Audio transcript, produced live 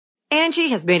Angie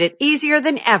has made it easier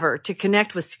than ever to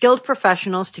connect with skilled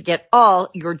professionals to get all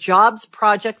your jobs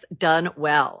projects done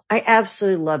well. I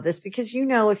absolutely love this because,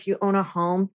 if you own a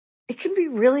home, it can be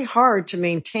really hard to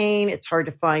maintain. It's hard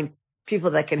to find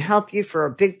people that can help you for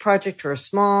a big project or a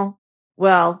small.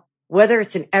 Well, whether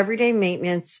it's in everyday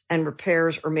maintenance and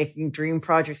repairs or making dream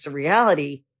projects a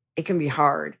reality, it can be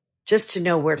hard just to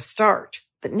know where to start.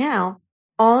 But now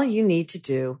all you need to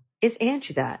do is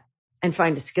Angie that and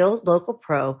find a skilled local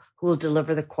pro who will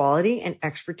deliver the quality and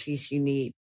expertise you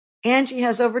need. Angie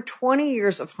has over 20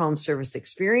 years of home service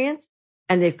experience,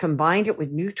 and they've combined it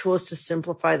with new tools to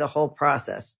simplify the whole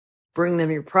process. Bring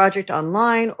them your project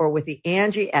online or with the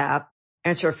Angie app,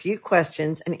 answer a few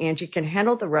questions, and Angie can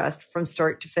handle the rest from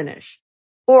start to finish.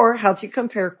 Or help you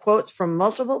compare quotes from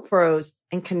multiple pros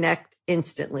and connect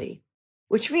instantly,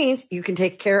 which means you can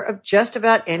take care of just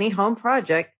about any home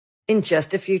project in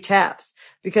just a few taps.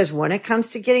 Because when it comes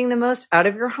to getting the most out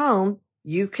of your home,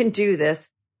 you can do this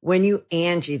when you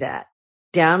Angie that.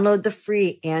 Download the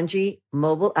free Angie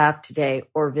mobile app today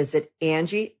or visit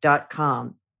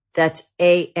Angie.com. That's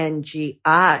ANGI.com.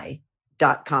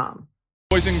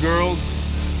 Boys and girls,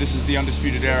 this is the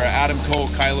Undisputed Era. Adam Cole,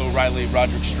 Kyle O'Reilly,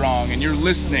 Roderick Strong, and you're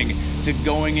listening to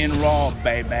Going In Raw,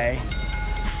 baby.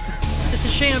 This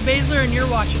is Shayna Baszler, and you're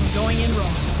watching Going In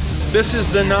Raw. This is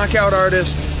the knockout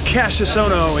artist, Cassius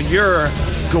Ohno, and you're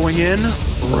Going In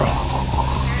Raw.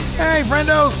 Hey,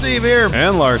 friendo, Steve here.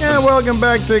 And Larson. Yeah, welcome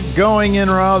back to Going In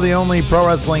Raw, the only pro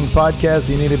wrestling podcast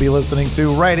you need to be listening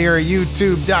to right here at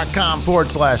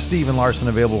youtube.com/Steven Larson,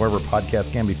 available wherever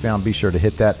podcasts can be found. Be sure to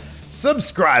hit that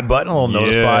subscribe button, a little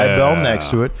notify bell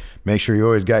next to it. Make sure you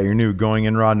always got your new Going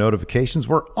In Raw notifications.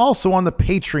 We're also on the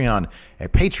Patreon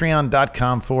at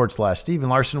patreon.com/Steven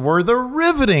Larson, where the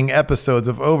riveting episodes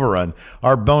of Overrun,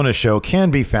 our bonus show, can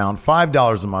be found.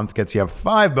 $5 a month gets you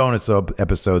 5 bonus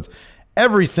episodes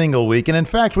every single week. And in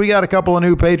fact, we got a couple of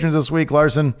new patrons this week,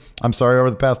 Larson. I'm sorry, over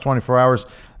the past 24 hours.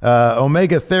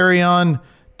 Omega Therion,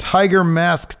 Tiger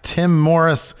Mask, Tim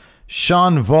Morris,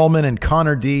 Sean Volman, and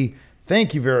Connor D.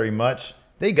 Thank you very much.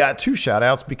 They got 2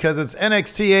 shout-outs because it's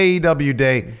NXT AEW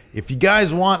Day. If you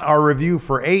guys want our review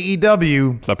for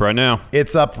AEW... It's up right now.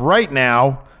 It's up right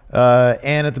now.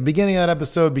 And at the beginning of that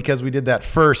episode, because we did that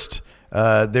first,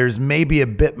 there's maybe a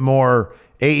bit more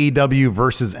AEW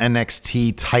versus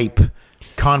NXT type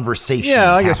conversation.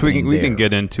 Yeah, I guess we can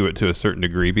get into it to a certain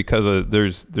degree because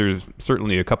there's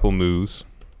certainly a couple moves,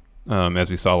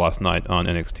 as we saw last night on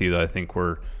NXT, that I think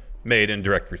were made in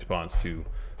direct response to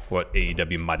what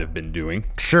AEW might have been doing.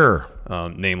 Sure.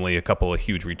 Namely, a couple of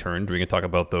huge returns. We can talk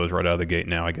about those right out of the gate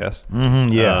now, I guess.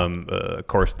 Of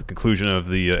course, the conclusion of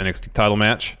the NXT title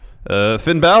match.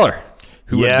 Finn Balor,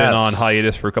 who had been on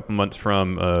hiatus for a couple months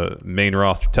from main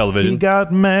roster television. He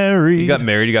got married. He got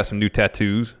some new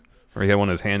tattoos. Or he had one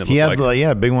in his hand. He had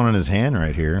a big one in his hand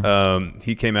right here.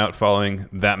 He came out following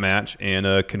that match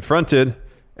and confronted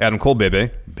Adam Cole,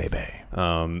 Bebe.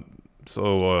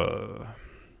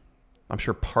 I'm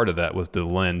sure part of that was to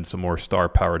lend some more star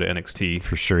power to NXT.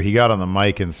 For sure. He got on the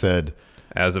mic and said,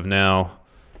 as of now,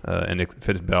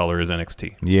 Finn Balor is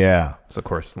NXT. Yeah. So, of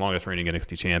course, longest reigning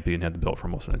NXT champion, had the belt for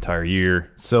almost an entire year.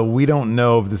 So we don't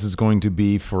know if this is going to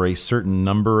be for a certain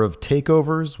number of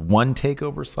takeovers, one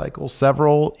takeover cycle,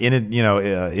 several,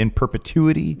 in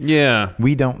perpetuity. Yeah.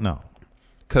 We don't know.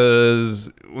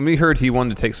 Because when we heard he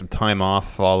wanted to take some time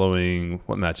off following,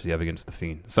 what match did he have against The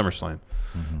Fiend? SummerSlam.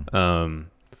 Mm-hmm.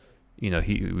 We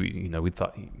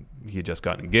thought he had just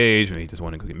gotten engaged, maybe he just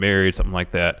wanted to go get married, something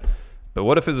like that. But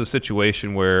what if it's a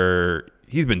situation where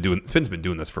Finn's been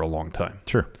doing this for a long time?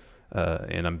 Sure.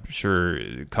 And I'm sure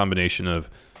a combination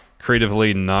of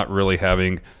creatively not really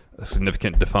having a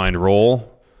significant defined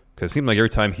role, because it seemed like every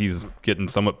time he's getting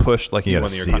somewhat pushed, like he won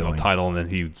the Intercontinental title and then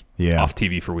he's off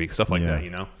TV for weeks, stuff like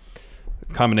that,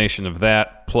 Combination of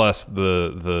that plus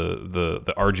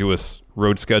the arduous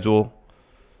road schedule.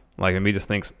 Like, me just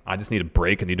thinks, I just need a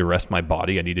break. I need to rest my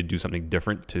body. I need to do something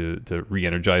different to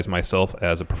re-energize myself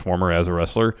as a performer, as a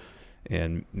wrestler.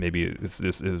 And maybe this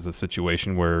is a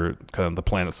situation where kind of the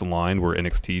planets aligned, where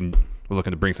NXT was looking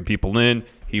to bring some people in.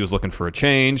 He was looking for a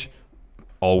change.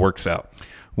 All works out.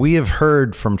 We have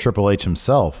heard from Triple H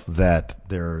himself that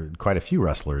there are quite a few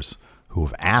wrestlers who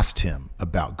have asked him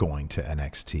about going to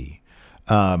NXT.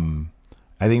 I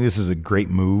think this is a great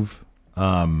move.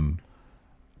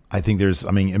 I think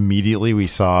immediately we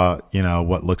saw,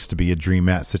 what looks to be a dream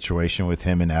match situation with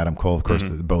him and Adam Cole. Of course,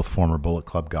 both former Bullet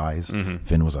Club guys. Mm-hmm.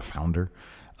 Finn was a founder.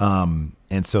 And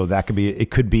so it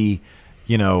could be,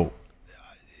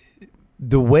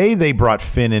 the way they brought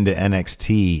Finn into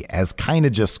NXT as kind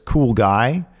of just cool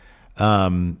guy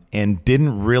and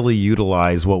didn't really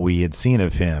utilize what we had seen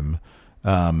of him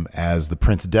as the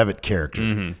Prince Devitt character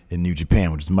in New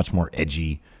Japan, which is much more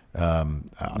edgy,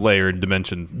 layered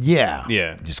dimension.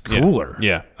 Yeah, just cooler.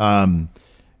 Yeah.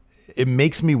 It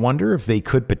makes me wonder if they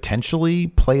could potentially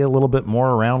play a little bit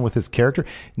more around with his character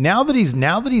now that he's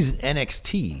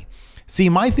NXT. See,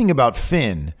 my thing about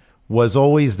Finn was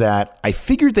always that I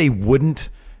figured they wouldn't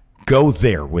go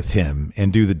there with him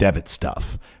and do the Devitt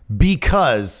stuff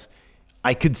because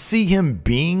I could see him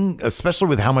being, especially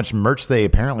with how much merch they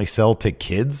apparently sell to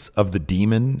kids of the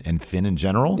Demon and Finn in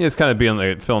general. Yeah, it's kind of being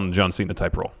like filling John Cena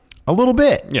type role. A little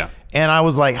bit. Yeah. And I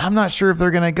was like, I'm not sure if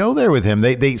they're going to go there with him.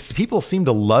 People seem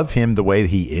to love him the way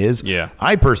he is. Yeah.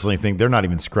 I personally think they're not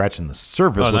even scratching the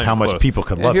surface with how much people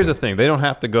could love him. Here's the thing. They don't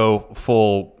have to go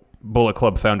full Bullet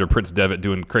Club founder Prince Devitt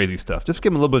doing crazy stuff. Just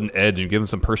give him a little bit of an edge and give him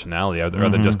some personality rather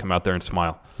than just come out there and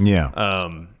smile. Yeah.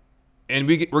 And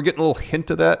we're getting a little hint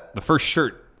of that. The first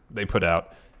shirt they put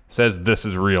out says "This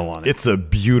is real" on it. It's a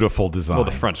beautiful design. Well,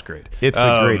 the front's great. It's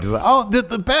a great design. Oh,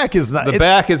 the back is not. The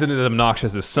back isn't as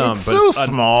obnoxious as some. It's but so it's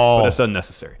small. But it's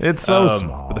unnecessary. It's so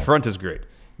small. But the front is great.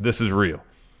 This is real.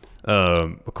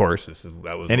 Of course,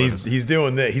 that was. And he's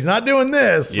doing this. He's not doing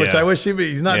this, which I wish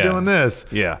he's not doing this.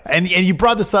 Yeah. And you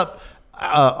brought this up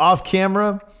off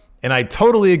camera, and I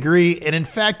totally agree. And in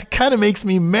fact, it kind of makes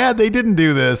me mad they didn't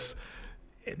do this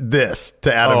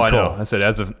to Adam Cole. I know. I said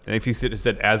if he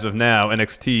said as of now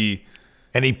NXT,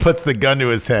 and he puts the gun to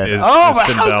his head. Is how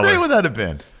Finn Balor. great would that have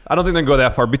been? I don't think they can go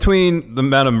that far. Between the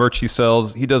amount of merch he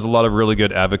sells, he does a lot of really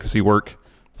good advocacy work.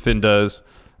 Finn does.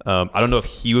 I don't know if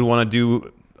he would want to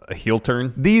do a heel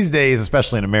turn these days,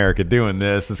 especially in America. Doing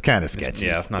this is kind of sketchy.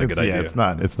 Yeah, it's not a good idea. It's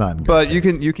not. In but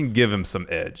good you can give him some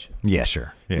edge. Yeah,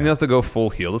 sure. Yeah. He doesn't have to go full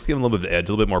heel. Let's give him a little bit of edge,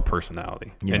 a little bit more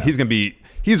personality. Yeah. And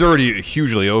he's already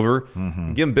hugely over.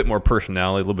 Give him a bit more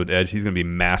personality, a little bit of edge. He's going to be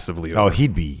massively over. Oh,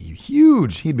 he'd be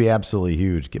huge. He'd be absolutely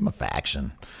huge. Give him a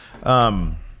faction.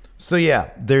 So yeah,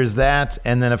 there's that.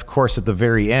 And then of course at the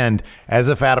very end, as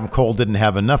if Adam Cole didn't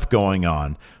have enough going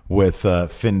on with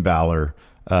Finn Balor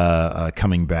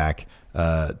coming back,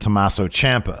 Tommaso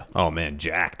Ciampa. Oh man,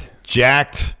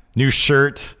 Jacked. New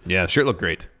shirt. Yeah, the shirt looked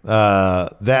great.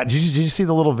 Did you see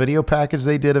the little video package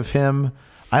they did of him?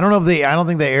 I don't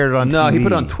think they aired it on TV. No, he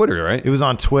put it on Twitter, right? It was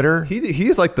on Twitter.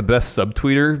 He's like the best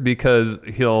subtweeter because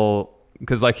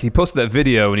he posted that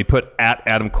video and he put at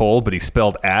Adam Cole, but he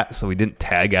spelled at, so he didn't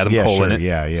tag Adam Cole in it.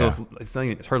 Yeah. So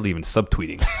it's hardly even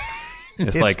subtweeting.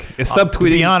 It's subtweeting. To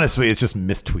be honest with you, it's just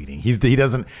mistweeting. He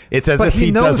doesn't. It's as if he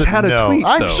knows doesn't how to know. tweet.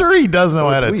 I'm sure he does know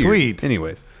how to tweet.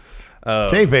 Anyways,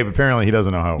 Kayfabe apparently he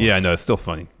doesn't know how. Yeah, I know. It's still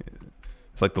funny.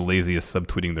 It's like the laziest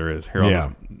subtweeting there is. Here, I'll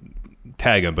just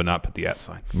tag him, but not put the at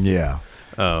sign. Yeah.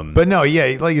 But no,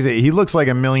 yeah, like you say, he looks like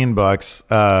 $1 million.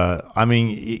 I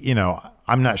mean,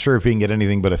 I'm not sure if he can get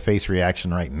anything but a face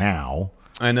reaction right now.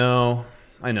 I know.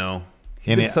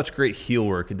 He did such great heel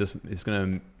work. It's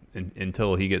gonna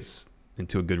until he gets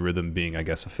into a good rhythm being, I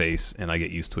guess, a face, and I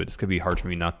get used to it. It's gonna be hard for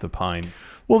me not to pine.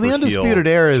 Well, the Undisputed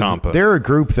Era is they're a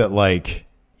group that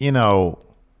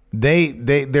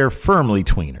they're firmly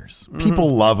tweeners.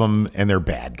 People love them, and they're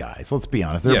bad guys. Let's be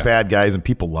honest. They're bad guys, and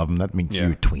people love them. That makes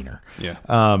you a tweener. Yeah.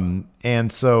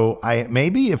 And so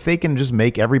maybe if they can just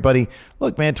make everybody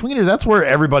look, man, tweeners. That's where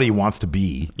everybody wants to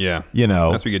be. Yeah.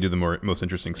 That's where you do the most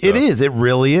interesting stuff. It is. It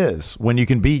really is. When you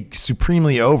can be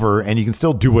supremely over, and you can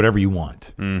still do whatever you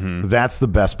want. That's the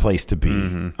best place to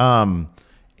be.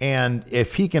 And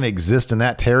if he can exist in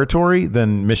that territory,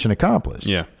 then mission accomplished.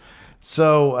 Yeah.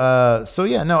 So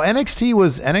yeah, no, NXT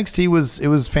was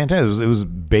fantastic. It was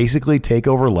basically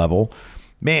takeover level.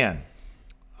 Man,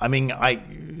 I mean,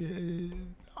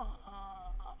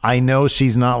 I know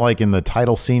she's not like in the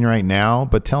title scene right now,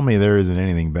 but tell me there isn't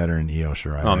anything better than Io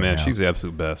Shirai. Oh man, now. she's the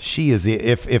absolute best. She is.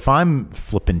 If I'm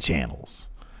flipping channels,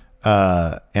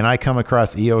 and I come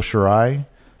across Io Shirai,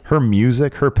 her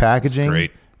music, her packaging,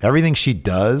 great. Everything she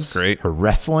does, great. Her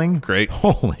wrestling, great.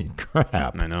 Holy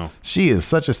crap! I know she is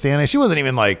such a stand. She wasn't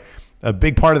even like a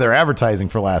big part of their advertising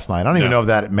for last night. I don't even know if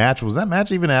that match was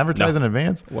even advertised in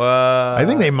advance. Well, I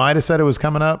think they might have said it was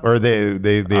coming up, or they had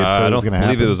said it was going to happen. I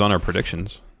don't believe it was on our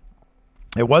predictions.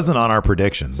 It wasn't on our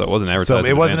predictions, so it wasn't advertised. So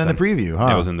it wasn't in the preview,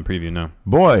 huh? It was in the preview. No,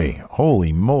 boy,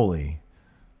 holy moly,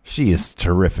 she is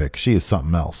terrific. She is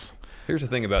something else. Here's the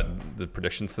thing about the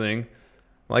predictions thing.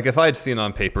 Like if I had seen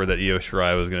on paper that Io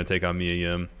Shirai was going to take on Mia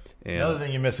Yim, and another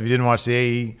thing you missed if you didn't watch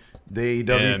the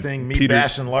AEW thing,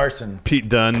 Bash and Larson. Pete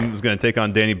Dunne was going to take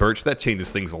on Danny Burch. That changes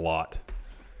things a lot.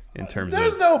 in terms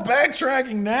There's of no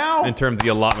backtracking now. in terms of the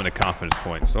allotment of confidence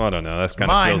points. So I don't know. That's kind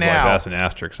of feels like that's an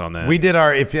asterisk on that. We did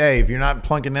our if you're not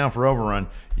plunking down for Overrun,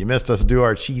 you missed us do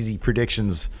our cheesy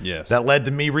predictions. Yes. That led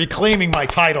to me reclaiming my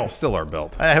title. Still our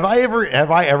belt. Have I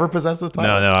ever possessed a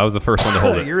title? No, I was the first one to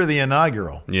hold it. You're the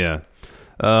inaugural. Yeah.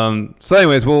 So,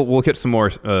 anyways, we'll get some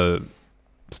more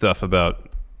stuff about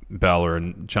Balor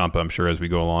and Ciampa, I'm sure, as we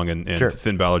go along. And Sure.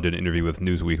 Finn Balor did an interview with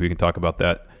Newsweek. We can talk about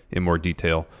that in more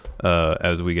detail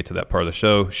as we get to that part of the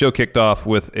show. Show kicked off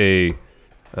with a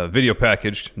video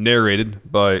package narrated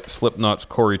by Slipknot's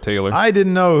Corey Taylor. I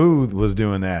didn't know who was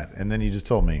doing that, and then you just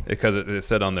told me. Because it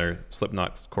said on there,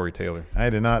 Slipknot's Corey Taylor. I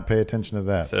did not pay attention to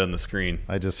that. It said on the screen.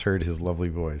 I just heard his lovely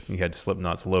voice. He had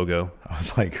Slipknot's logo. I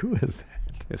was like, who is that?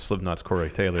 It's Slipknot's Corey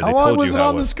Taylor. How They long told was you it how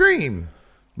on the screen?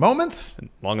 Moments?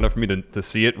 Long enough for me to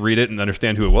see it, read it, and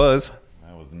understand who it was.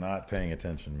 I was not paying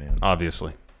attention, man.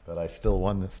 Obviously. But I still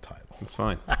won this title. That's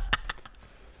fine.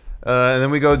 And then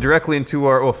we go directly into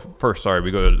our. Well, first, sorry,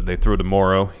 they throw to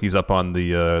Morrow. He's up on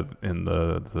the in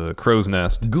the crow's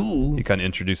nest. Ghoul. He kind of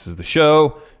introduces the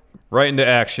show, right into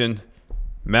action.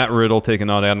 Matt Riddle taking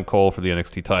on Adam Cole for the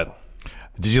NXT title.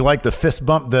 Did you like the fist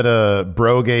bump that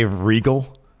Bro gave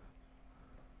Regal?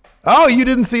 Oh, you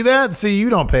didn't see that? See,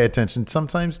 you don't pay attention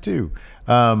sometimes too.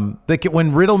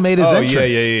 When Riddle made his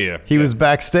entrance, he was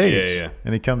backstage,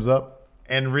 and he comes up.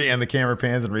 And the camera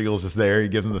pans, and Regal's just there. He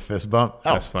gives him the fist bump.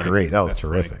 That was funny. Great. That was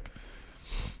terrific.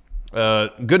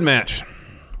 Good match.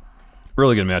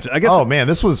 Really good match. I guess. Oh man,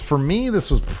 this was probably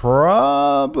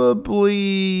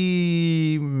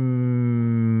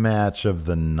match of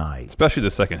the night, especially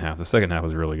the second half. The second half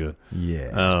was really good.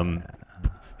 Yeah.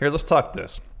 Here, let's talk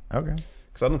this. Okay.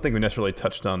 Because I don't think we necessarily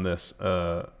touched on this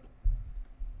for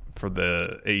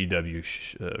the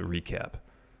AEW recap.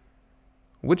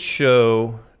 Which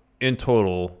show in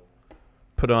total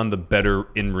put on the better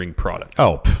in-ring product?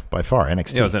 Oh, by far,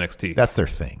 NXT. Yeah, it was NXT. That's their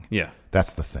thing. Yeah.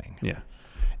 That's the thing. Yeah.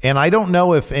 And I don't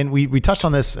know if, and we touched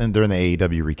on this during the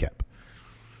AEW recap.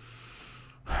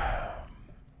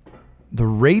 The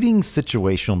rating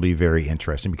situation will be very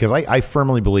interesting because I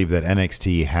firmly believe that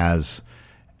NXT has,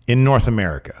 in North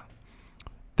America,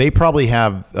 they probably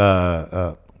have,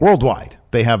 worldwide,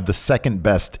 they have the second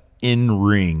best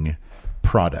in-ring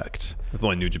product. With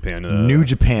only New Japan. New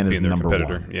Japan is number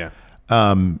one. Yeah.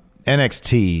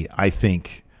 NXT, I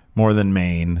think, more than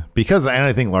Maine, and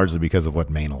I think largely because of what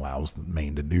Maine allows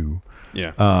Maine to do.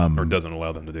 Yeah. Or doesn't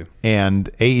allow them to do. And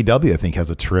AEW, I think,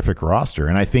 has a terrific roster.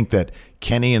 And I think that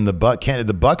Kenny and the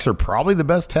Bucks are probably the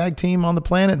best tag team on the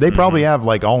planet. They probably have,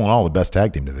 like, all in all, the best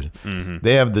tag team division. Mm-hmm.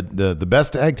 They have the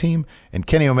best tag team, and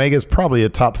Kenny Omega is probably a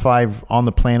top 5 on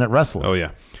the planet wrestler. Oh,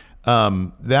 yeah.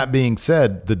 That being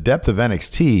said, the depth of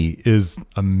NXT is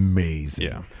amazing.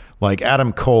 Yeah. Like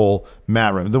Adam Cole,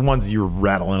 Matt Riddle, the ones you're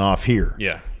rattling off here.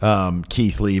 Yeah.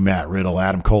 Keith Lee, Matt Riddle,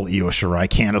 Adam Cole, Io Shirai,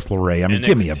 Candice LeRae. I mean, NXT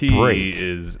give me a break.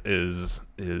 is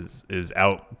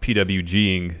out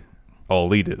PWGing All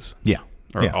Elite is. Yeah.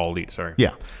 Or All Elite, sorry.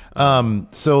 Yeah.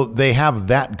 So they have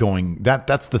that going.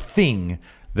 That's the thing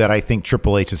that I think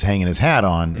Triple H is hanging his hat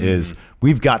on is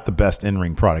we've got the best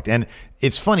in-ring product. And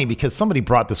it's funny because somebody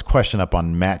brought this question up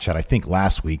on Matt Chat, I think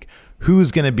last week.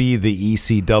 Who's going to be the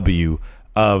ECW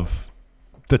of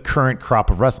the current crop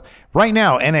of wrestling? Right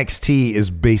now, NXT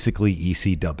is basically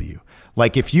ECW.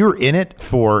 Like if you're in it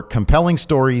for compelling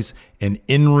stories and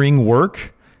in-ring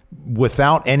work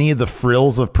without any of the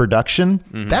frills of production,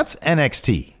 that's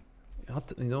NXT.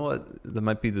 You know what? That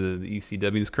might be the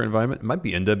ECW's current environment. It might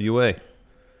be NWA.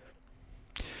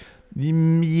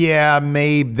 Yeah,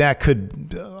 maybe that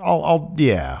could.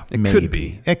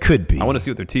 It could be. I want to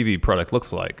see what their TV product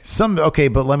looks like.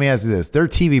 But let me ask you this: their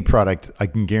TV product, I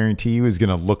can guarantee you, is going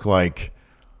to look like,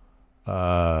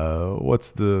 I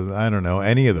don't know,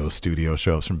 any of those studio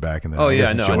shows from back in the day. Oh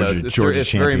yeah, no, it's very much a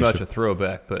Championship.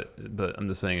 throwback, but I'm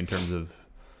just saying in terms of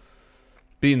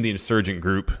being the insurgent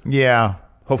group. Yeah,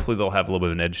 hopefully they'll have a little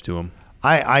bit of an edge to them.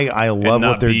 I love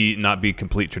what they're not be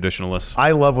complete traditionalists.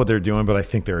 I love what they're doing, but I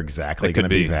think they're exactly going to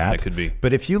be that. That could be.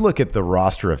 But if you look at the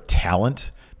roster of talent,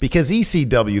 because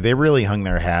ECW, they really hung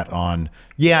their hat on.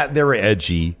 Yeah, they were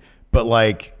edgy, but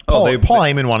like Paul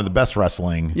Heyman wanted the best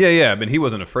wrestling. Yeah. I mean, he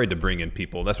wasn't afraid to bring in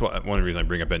people. That's one of the reasons I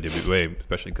bring up NWA,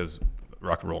 especially because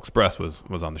Rock and Roll Express was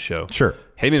on the show. Sure,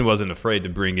 Heyman wasn't afraid to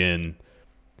bring in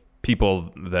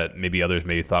people that maybe others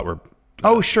thought were.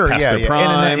 Oh, sure.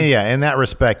 Yeah. In that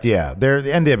respect, yeah. The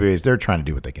NWAs, they're trying to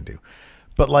do what they can do.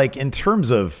 But like in terms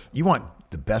of, you want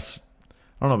the best,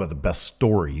 I don't know about the best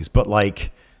stories, but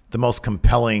like the most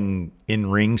compelling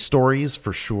in-ring stories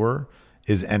for sure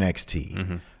is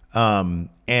NXT. And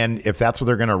if that's what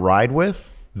they're going to ride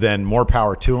with, then more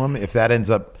power to them. If that ends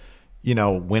up,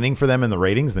 winning for them in the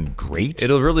ratings, then great.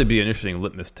 It'll really be an interesting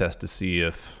litmus test to see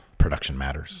if production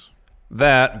matters.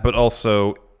 That, but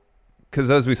also because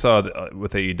as we saw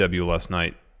with AEW last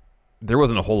night, there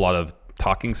wasn't a whole lot of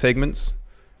talking segments,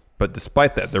 but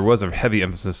despite that, there was a heavy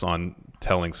emphasis on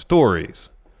telling stories.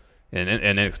 And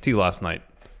NXT last night,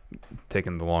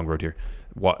 taking the long road here,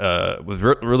 was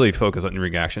really focused on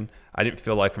in-ring action. I didn't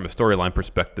feel like from a storyline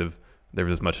perspective there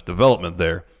was as much development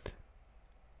there.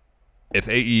 If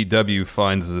AEW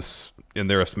finds this, in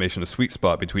their estimation, a sweet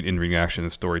spot between in-ring action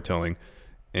and storytelling,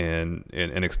 and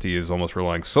NXT is almost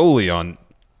relying solely on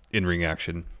in-ring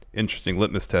action, interesting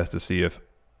litmus test to see if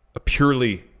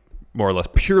a more or less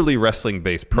purely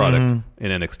wrestling-based product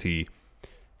in NXT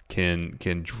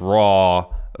can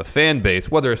draw a fan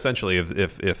base, whether essentially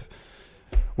if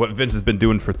what Vince has been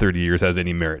doing for 30 years has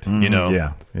any merit,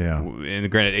 Yeah.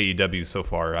 And granted, AEW so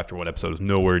far after one episode is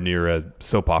nowhere near a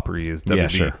soap opera as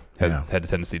WWE has had a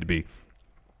tendency to be.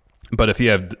 But if you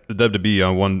have the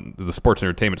WWE on the sports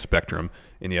entertainment spectrum,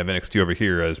 and you have NXT over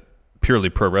here as purely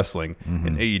pro wrestling,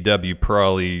 and AEW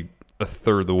probably a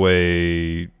third of the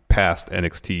way past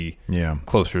NXT,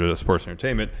 closer to sports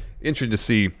entertainment, interesting to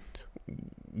see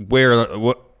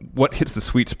what hits the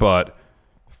sweet spot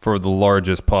for the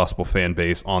largest possible fan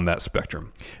base on that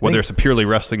spectrum. Whether it's a purely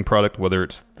wrestling product, whether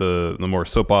it's the more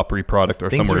soap opera product,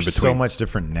 or somewhere in between. Things are so much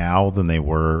different now than they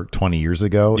were 20 years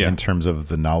ago in terms of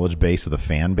the knowledge base of the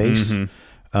fan base.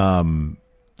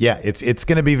 It's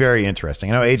going to be very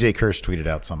interesting. I know AJ Kirsch tweeted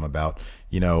out something about,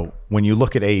 when you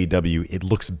look at AEW, it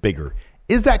looks bigger.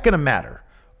 Is that going to matter?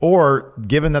 Or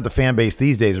given that the fan base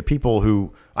these days are people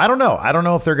who, I don't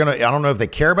know if they're going to, I don't know if they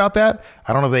care about that.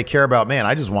 I don't know if they care about,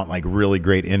 I just want like really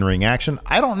great in-ring action.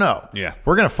 I don't know. Yeah.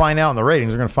 We're going to find out in the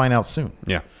ratings. We're going to find out soon.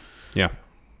 Yeah. Yeah.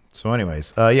 So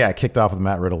anyways, it kicked off with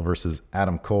Matt Riddle versus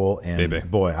Adam Cole.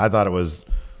 And boy, I thought it was,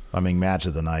 match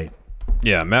of the night.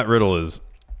 Yeah. Matt Riddle is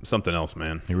something else,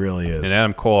 man. He really is. And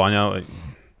Adam Cole, I know,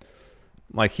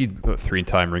 like he's a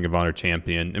 3-time Ring of Honor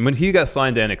champion. And when he got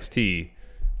signed to NXT,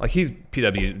 like he's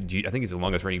PWG, I think he's the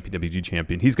longest reigning PWG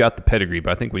champion. He's got the pedigree, but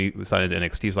I think when he signed to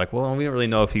NXT, he's like, well, we don't really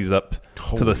know if he's up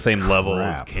to the same level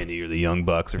as Kenny or the Young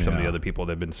Bucks or some of the other people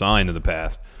that have been signed in the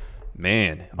past.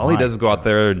 Man, all he does is go out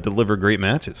there and deliver great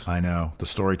matches. I know. The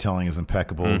storytelling is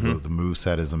impeccable. The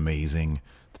moveset is amazing.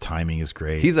 The timing is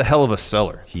great. He's a hell of a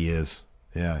seller. He is.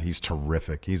 Yeah, he's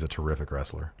terrific. He's a terrific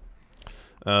wrestler.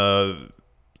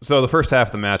 So the first half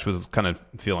of the match was kind of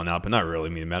feeling out, but not really.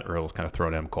 Matt Riddle was kind of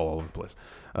throwing Adam Cole all over the place.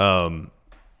 At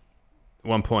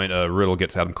one point, Riddle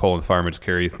gets Adam Cole in fireman's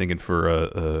carry, thinking for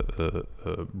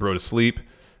a bro to sleep.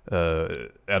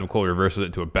 Adam Cole reverses it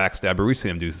into a backstabber. We've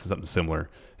seen him do something similar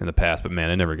in the past, but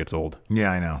man, it never gets old.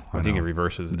 Yeah, I know. I think it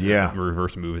reverses a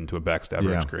reverse move into a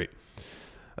backstabber. Yeah. It's great.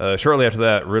 Shortly after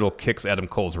that, Riddle kicks Adam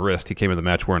Cole's wrist. He came in the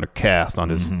match wearing a cast on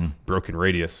his broken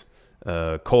radius.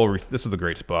 Cole, this was a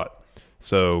great spot.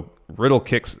 So Riddle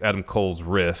kicks Adam Cole's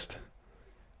wrist.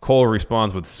 Cole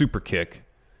responds with super kick.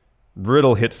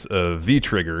 Riddle hits a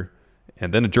V-trigger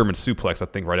and then a German suplex, I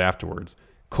think, right afterwards.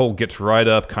 Cole gets right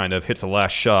up, kind of, hits a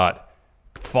last shot,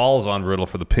 falls on Riddle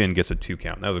for the pin, gets a 2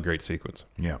 count. That was a great sequence.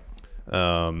 Yeah.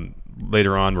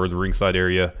 Later on, we're in the ringside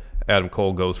area. Adam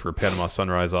Cole goes for a Panama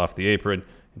Sunrise off the apron.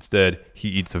 Instead, he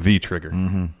eats a V-trigger.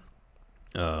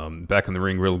 Back in the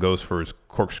ring, Riddle goes for his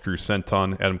corkscrew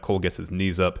senton. Adam Cole gets his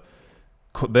knees up.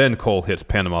 Then Cole hits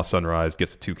Panama Sunrise,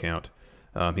 gets a 2 count.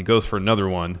 He goes for another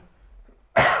one.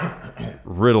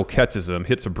 Riddle catches him,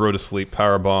 hits a bro to sleep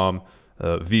powerbomb,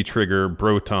 V-trigger,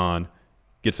 Broton,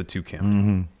 gets a 2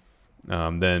 count.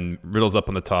 Then Riddle's up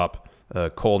on the top.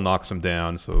 Cole knocks him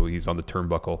down, so he's on the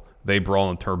turnbuckle. They brawl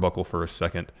on the turnbuckle for a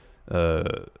second.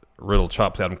 Riddle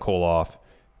chops Adam Cole off,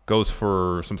 goes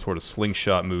for some sort of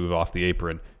slingshot move off the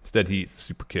apron. Instead, he eats a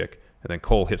super kick. And then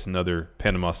Cole hits another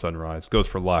Panama Sunrise, goes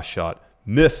for last shot,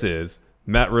 misses.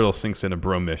 Matt Riddle sinks in a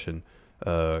bro mission.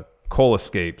 Cole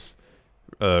escapes.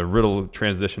 Riddle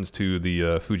transitions to the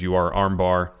Fujiwara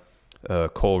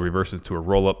armbar. Cole reverses to a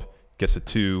roll-up, gets a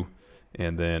 2.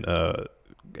 And then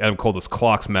Adam Cole just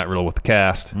clocks Matt Riddle with the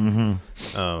cast.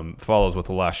 Follows with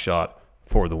the last shot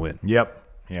for the win. Yep.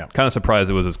 Yeah. Kind of surprised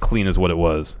it was as clean as what it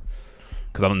was,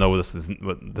 because I don't know what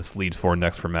this leads for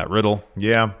next for Matt Riddle.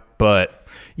 Yeah. But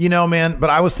man,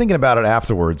 but I was thinking about it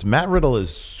afterwards. Matt Riddle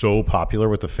is so popular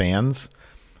with the fans.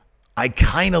 I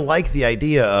kind of like the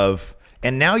idea of,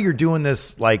 and now you're doing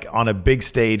this like on a big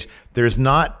stage. There's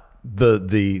not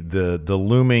the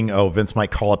looming, Vince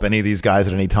might call up any of these guys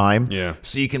at any time. Yeah.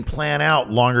 So you can plan out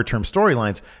longer term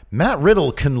storylines. Matt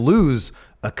Riddle can lose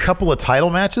a couple of title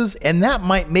matches, and that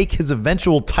might make his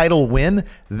eventual title win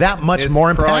that much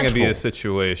more impactful. It's probably going to be a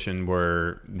situation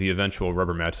where the eventual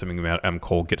rubber match, something Adam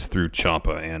Cole gets through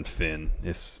Ciampa and Finn.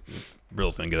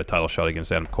 Riddle's going to get a title shot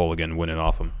against Adam Cole again, winning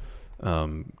off him.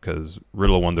 Because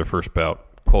Riddle won their first bout,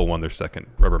 Cole won their second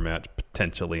rubber match,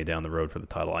 potentially down the road for the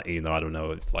title. Even though I don't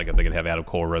know, it's like if they can have Adam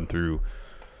Cole run through.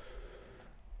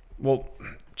 Well,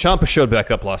 Ciampa showed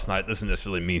back up last night. Doesn't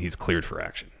necessarily mean he's cleared for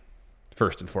action,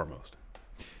 first and foremost.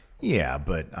 Yeah,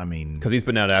 but I mean, because he's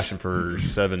been out of action for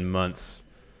 7 months,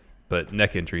 but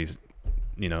neck injuries,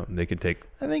 they could take.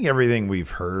 I think everything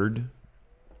we've heard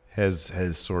has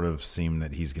sort of seemed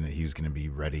that he's gonna be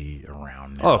ready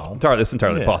around now. Oh, it's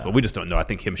entirely possible. We just don't know. I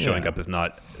think him showing up is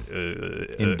not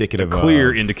indicative, a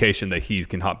clear indication that he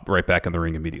can hop right back in the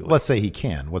ring immediately. Let's say he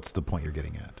can. What's the point you're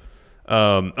getting at?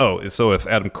 So if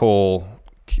Adam Cole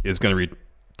is going to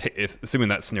assuming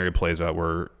that scenario plays out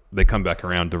where they come back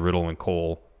around to Riddle and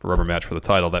Cole for rubber match for the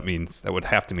title, that would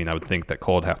have to mean I would think that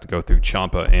Cole would have to go through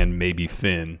Ciampa and maybe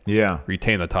Finn. Yeah.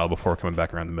 Retain the title before coming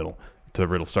back around the middle to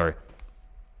Riddle. Sorry.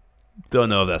 Don't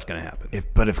know if that's going to happen.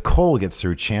 If Cole gets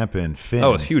through Ciampa and Finn,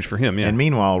 it's huge for him. Yeah. And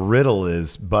meanwhile, Riddle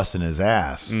is busting his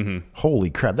ass. Mm-hmm. Holy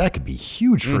crap, that could be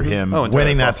huge for him.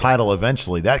 Winning that title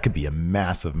eventually, that could be a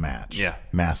massive match. Yeah,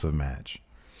 massive match.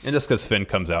 And just because Finn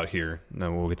comes out here,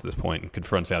 we'll get to this point, and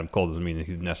confronts Adam Cole doesn't mean that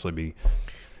he's necessarily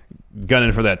be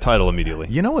gunning for that title immediately.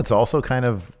 It's also kind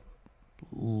of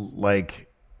like,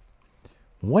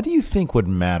 what do you think would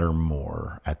matter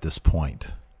more at this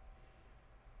point?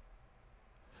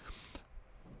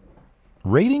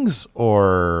 Ratings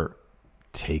or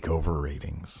takeover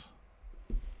ratings?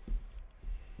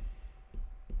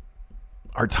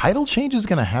 Are title changes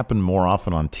going to happen more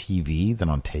often on TV than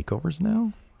on takeovers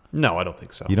now? No, I don't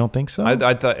think so. You don't think so?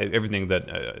 I thought everything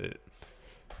that,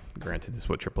 granted, this is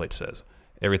what Triple H says.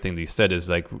 Everything that he said is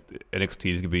like NXT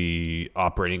is going to be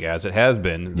operating as it has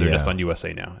been. They're just on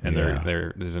USA now, and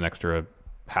there's an extra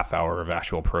half hour of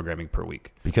actual programming per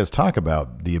week. Because talk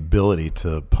about the ability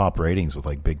to pop ratings with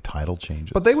like big title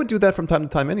changes. But they would do that from time to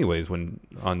time anyways.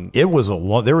 There was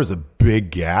a big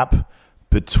gap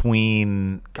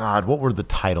between, God, what were the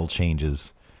title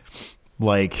changes?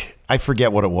 Like, I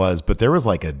forget what it was, but there was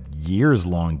like a years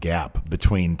long gap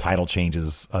between title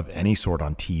changes of any sort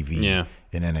on TV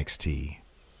in NXT.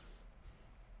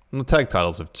 And the tag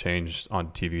titles have changed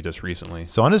on TV just recently.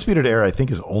 So Undisputed Era, I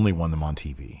think, has only won them on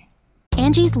TV.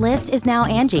 Angie's List is now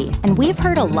Angie, and we've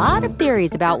heard a lot of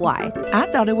theories about why. I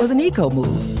thought it was an eco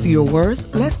move. Fewer words,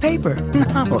 less paper.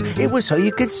 No, it was so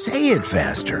you could say it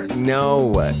faster.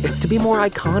 No, it's to be more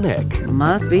iconic.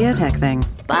 Must be a tech thing.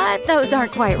 But those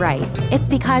aren't quite right. It's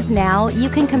because now you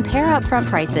can compare upfront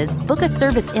prices, book a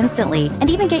service instantly, and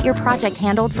even get your project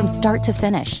handled from start to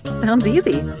finish. Sounds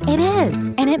easy. It is,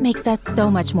 and it makes us so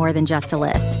much more than just a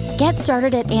list. Get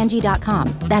started at Angie.com.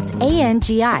 That's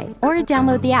ANGI, or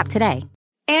download the app today.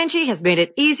 Angie has made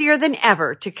it easier than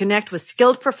ever to connect with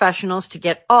skilled professionals to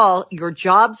get all your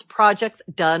jobs projects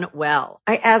done well.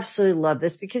 I absolutely love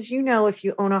this because, if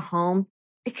you own a home,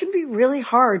 it can be really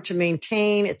hard to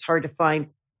maintain. It's hard to find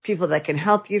people that can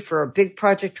help you for a big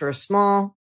project or a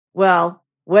small. Well,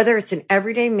 whether it's in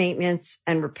everyday maintenance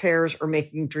and repairs or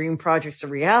making dream projects a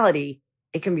reality,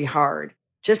 it can be hard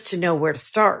just to know where to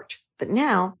start. But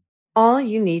now all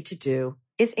you need to do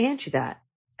is Angie that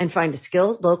and find a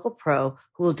skilled local pro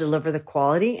who will deliver the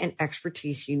quality and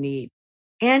expertise you need.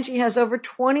 Angie has over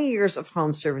 20 years of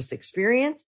home service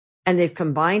experience, and they've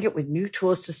combined it with new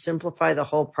tools to simplify the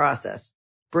whole process.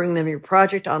 Bring them your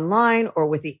project online or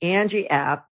with the Angie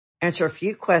app, answer a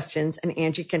few questions, and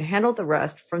Angie can handle the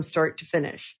rest from start to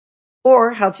finish.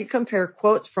 Or help you compare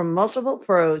quotes from multiple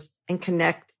pros and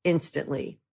connect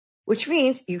instantly, which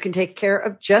means you can take care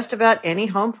of just about any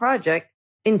home project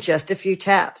in just a few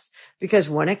taps. Because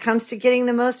when it comes to getting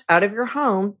the most out of your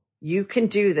home, you can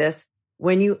do this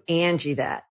when you Angie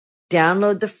that.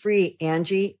 Download the free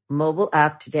Angie mobile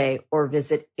app today or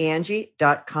visit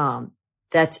Angie.com.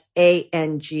 That's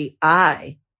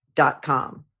ANGI.com.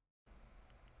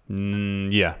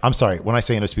 Yeah. I'm sorry. When I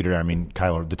say Undisputed Era, I mean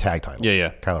Kyle, the tag titles. Yeah.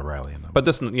 Kyle O'Reilly. But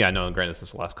this, granted, this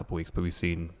is the last couple weeks, but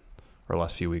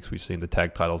last few weeks, we've seen the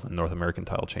tag titles and North American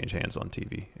title change hands on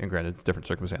TV. And granted, it's different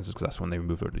circumstances because that's when they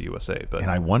moved over to USA. But and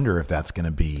I wonder if that's going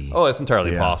to be... Oh, it's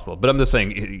entirely possible. But I'm just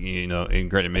saying, and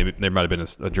granted, maybe there might have been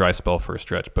a dry spell for a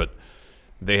stretch, but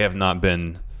they have not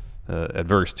been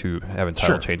adverse to having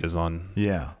title changes on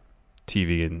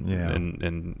TV, and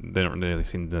they don't really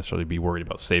seem to necessarily be worried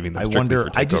about saving them.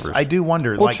 I do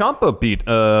wonder. Well, Ciampa beat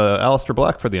Aleister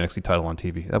Black for the NXT title on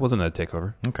TV. That wasn't a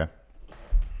takeover. Okay.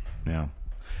 Yeah.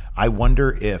 I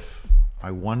wonder if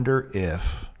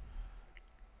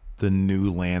the new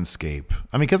landscape.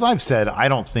 I mean, because I've said I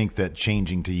don't think that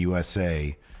changing to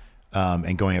USA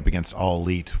and going up against All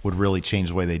Elite would really change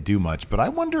the way they do much. But I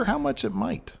wonder how much it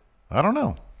might. I don't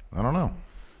know.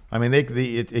 I mean,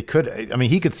 it could. I mean,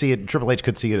 he could see it. Triple H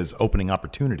could see it as opening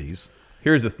opportunities.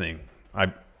 Here's the thing.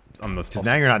 Because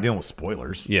now you're not dealing with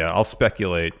spoilers. Yeah, I'll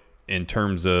speculate in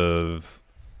terms of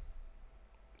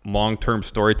long-term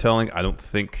storytelling. I don't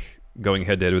think going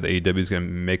head-to-head with AEW is going to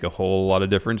make a whole lot of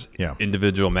difference. Yeah.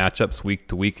 Individual matchups week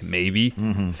to week, maybe.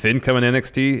 Finn coming to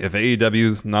NXT. If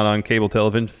AEW's not on cable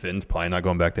television, Finn's probably not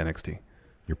going back to NXT.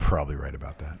 You're probably right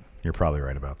about that.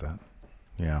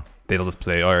 Yeah. They'll just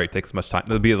say, all right, take as much time.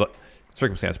 There'll be a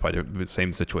circumstance, probably the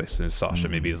same situation as Sasha.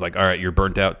 Maybe it's like, all right, you're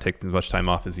burnt out. Take as much time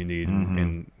off as you need,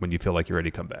 and when you feel like you're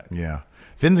ready, come back. Yeah.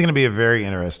 Finn's going to be a very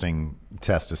interesting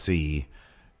test to see.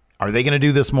 Are they going to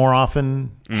do this more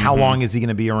often? How long is he going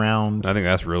to be around? I think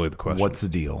that's really the question. What's the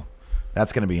deal?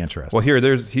 That's going to be interesting. Well,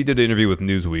 he did an interview with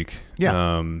Newsweek.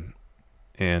 Yeah.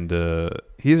 And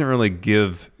he doesn't really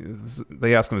give.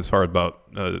 They asked him as far about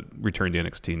returning to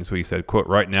NXT, and so he said, "quote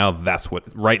Right now, that's what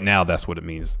it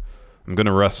means. I'm going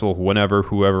to wrestle whenever,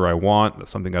 whoever I want. That's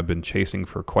something I've been chasing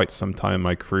for quite some time in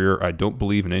my career. I don't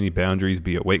believe in any boundaries,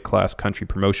 be it weight class, country,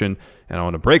 promotion, and I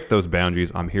want to break those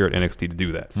boundaries. I'm here at NXT to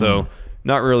do that." So,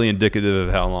 not really indicative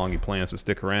of how long he plans to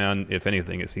stick around. If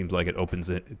anything, it seems like it opens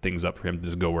things up for him to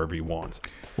just go wherever he wants.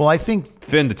 Well, I think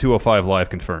Finn to 205 Live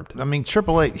confirmed. I mean,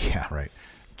 Triple H. Yeah, right.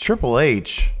 Triple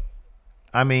H.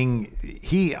 I mean,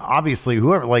 he obviously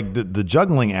the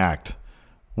juggling act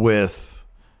with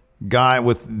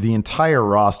the entire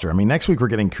roster. I mean, next week we're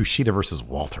getting Kushida versus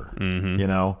Walter. You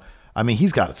know, I mean,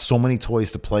 he's got so many toys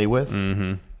to play with,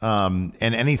 and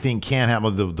anything can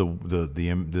happen.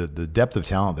 The depth of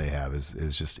talent they have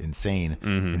is just insane,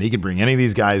 and he can bring any of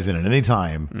these guys in at any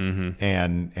time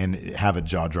and have a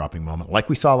jaw dropping moment like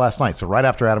we saw last night. So right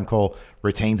after Adam Cole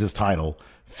retains his title,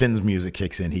 Finn's music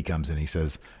kicks in. He comes in. He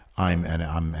says, I'm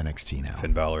NXT now.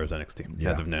 Finn Balor is NXT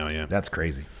as of now, yeah. That's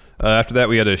crazy. After that,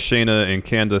 we had a Shayna and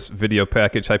Candice video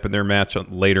package hyping their match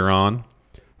later on.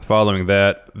 Following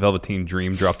that, Velveteen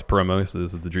Dream dropped a promo. So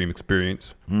this is the Dream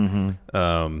Experience. He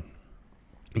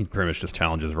pretty much just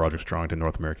challenges Roderick Strong to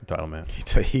North American title match.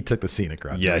 He took the scenic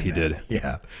route. Yeah, he did.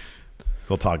 Yeah.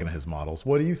 Still talking to his models.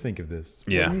 What do you think of this?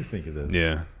 Yeah. What do you think of this?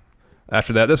 Yeah.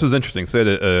 After that, this was interesting. So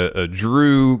they had a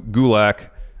Drew Gulak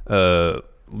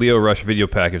Leo Rush video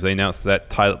package. They announced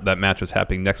that match was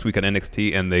happening next week on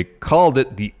NXT, and they called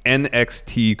it the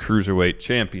NXT Cruiserweight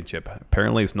Championship.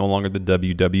 Apparently, it's no longer the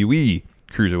WWE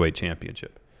Cruiserweight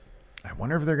Championship. I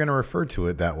wonder if they're going to refer to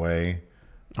it that way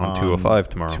on 205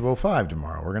 tomorrow. 205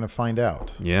 tomorrow. We're going to find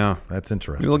out. Yeah. That's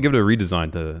interesting. Maybe they'll give it a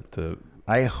redesign to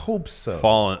I hope so.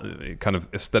 Fall kind of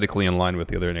aesthetically in line with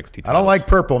the other NXT titles. I don't like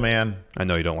purple, man. I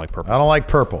know you don't like purple. I don't like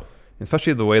purple.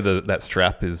 Especially the way that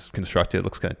strap is constructed. It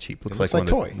looks kind of cheap. Looks like a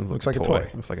toy. Looks like a toy.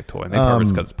 Looks like a toy. Maybe part of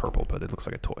it's because it's purple, but it looks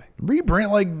like a toy.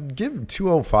 Rebrand, give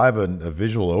 205 a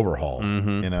visual overhaul,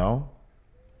 you know?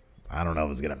 I don't know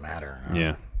if it's going to matter.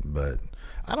 Yeah. But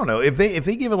I don't know. If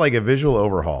they give it like a visual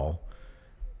overhaul,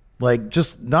 like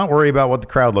just not worry about what the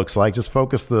crowd looks like. Just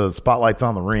focus the spotlights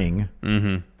on the ring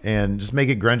and just make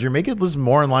it grungier. Make it just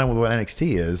more in line with what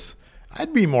NXT is.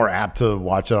 I'd be more apt to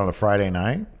watch it on a Friday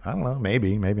night. I don't know.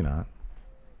 Maybe not.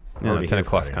 Yeah, 10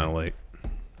 o'clock's kind of late.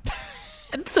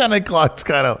 10 o'clock's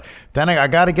kind of... I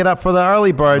got to get up for the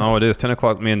early bird. No, it is. 10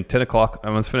 o'clock. I mean, 10 o'clock.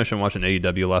 I was finishing watching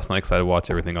AEW last night because I had to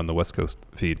watch everything on the West Coast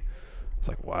feed. It's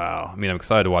like, wow. I mean, I'm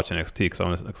excited to watch NXT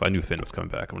because I knew Finn was coming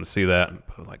back. I want to see that.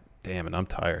 I was like, damn it, I'm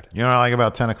tired. You know what I like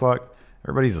about 10 o'clock?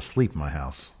 Everybody's asleep in my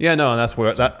house. Yeah, no, and that's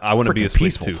where I want to be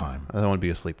asleep too. Time. I want to be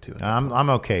asleep too.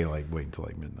 I'm okay waiting until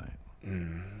midnight.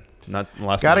 Not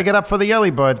last. Got to get up for the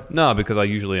early, bud. No, because I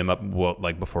usually am up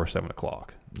before 7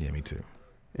 o'clock. Yeah, me too.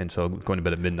 And so going to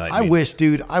bed at midnight. I wish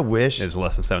It's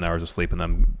less than 7 hours of sleep, and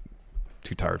I'm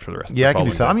too tired for the rest. Yeah, I can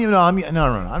do 7.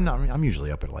 I'm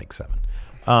usually up at like 7.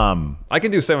 I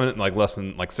can do 7, like less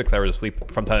than 6 hours of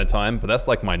sleep from time to time, but that's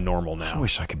like my normal now. I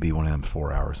wish I could be one of them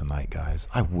 4 hours a night guys.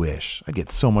 I wish I'd get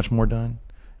so much more done.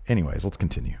 Anyways, let's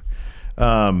continue.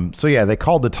 So yeah, they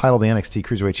called the title the NXT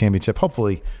Cruiserweight Championship.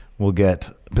 Hopefully, we'll get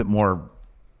a bit more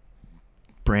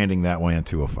branding that way on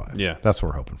 205. Yeah, that's what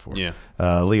we're hoping for. Yeah,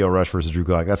 Leo Rush versus Drew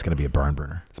Gulak. That's going to be a barn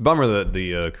burner. It's a bummer that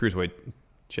the Cruiserweight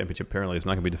Championship apparently is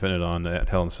not going to be defended on at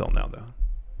Hell in a Cell now, though.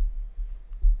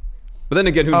 But then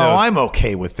again, who knows? Oh, I'm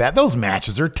okay with that. Those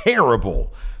matches are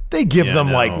terrible. They give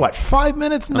them like what, 5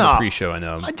 minutes? On No, the pre-show. I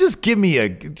know. I just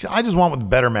want with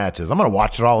better matches. I'm gonna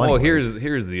watch it all. Well, anyways.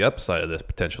 here's the upside of this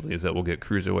potentially is that we'll get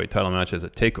cruiserweight title matches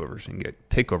at takeovers and get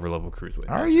takeover level cruiserweight.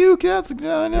 Are you? That's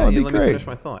I know. It'd be let great. me finish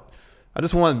my thought. I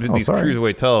just want these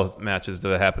cruiserweight title matches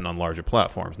to happen on larger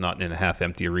platforms, not in a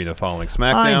half-empty arena following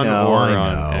SmackDown or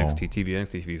on NXT TV.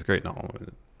 NXT TV is great. No, I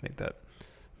think that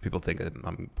people think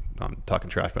I'm talking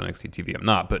trash about NXT TV. I'm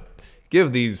not, but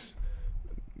give these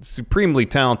supremely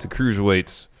talented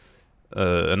cruiserweights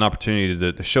an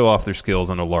opportunity to show off their skills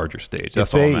on a larger stage.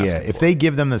 That's all I'm asking for. If they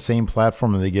give them the same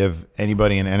platform that they give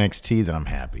anybody in NXT, then I'm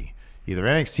happy. Either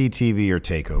NXT TV or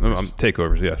takeovers.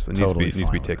 Takeovers, yes. It totally needs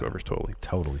to be takeovers, totally.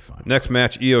 Totally fine. Next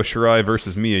match, Io Shirai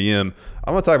versus Mia Yim. I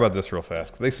want to talk about this real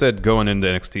fast. They said going into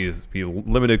NXT is be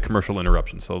limited commercial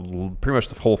interruption. So pretty much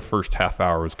the whole first half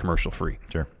hour was commercial free.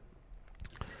 Sure.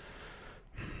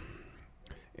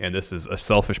 And this is a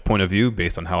selfish point of view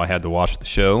based on how I had to watch the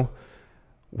show.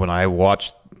 When I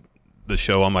watched the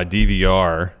show on my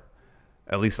DVR,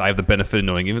 at least I have the benefit of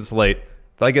knowing, even if it's late,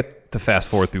 that I get to fast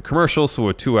forward through commercials, so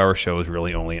a 2-hour show is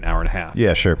really only an hour and a half.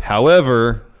 Yeah, sure.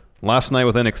 However, last night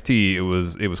with NXT,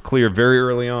 it was clear very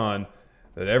early on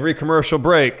that every commercial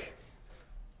break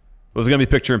was going to be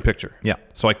picture-in-picture. Yeah.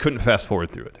 So I couldn't fast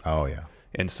forward through it. Oh, yeah.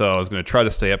 And so I was going to try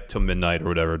to stay up till midnight or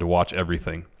whatever to watch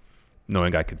everything,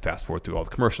 knowing I could fast forward through all the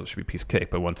commercials. It should be a piece of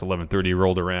cake. But once 11:30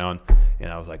 rolled around,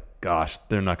 and I was like, gosh,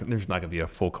 there's not going to be a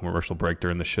full commercial break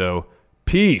during the show.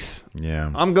 Peace. Yeah.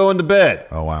 I'm going to bed.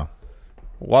 Oh, wow.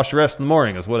 Watch the rest in the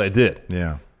morning is what I did.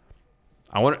 Yeah.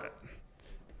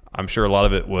 I'm sure a lot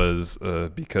of it was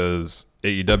because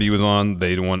AEW was on. They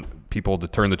didn't want people to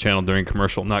turn the channel during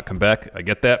commercial and not come back. I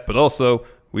get that. But also,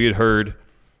 we had heard,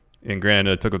 and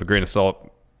granted, I took it with a grain of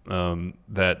salt,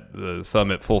 that the some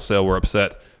at Full Sail were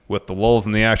upset with the lulls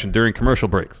in the action during commercial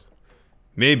breaks.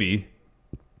 Maybe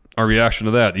our reaction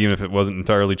to that, even if it wasn't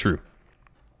entirely true.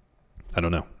 I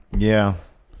don't know. Yeah.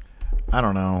 I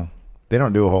don't know. They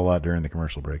don't do a whole lot during the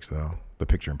commercial breaks, though. The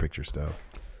picture-in-picture stuff.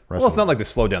 Well, it's not like they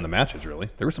slowed down the matches, really.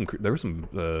 There were some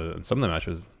some of the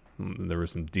matches, there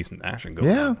was some decent action going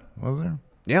on. Yeah, was there?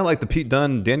 Yeah, like the Pete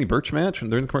Dunne, Danny Burch match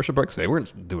during the commercial breaks. They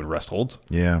weren't doing rest holds.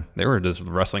 Yeah. They were just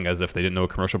wrestling as if they didn't know a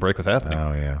commercial break was happening.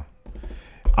 Oh,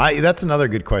 yeah. That's another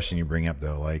good question you bring up,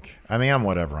 though. Like, I mean, I'm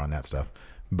whatever on that stuff.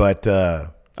 But I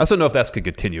also don't know if that's going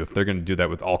to continue, if they're going to do that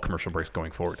with all commercial breaks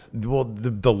going forward. Well,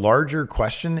 the larger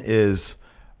question is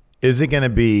it going to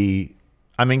be,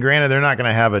 I mean, granted, they're not going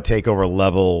to have a takeover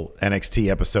level NXT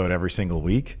episode every single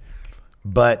week,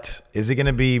 but is it going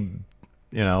to be,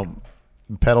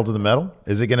 pedal to the metal?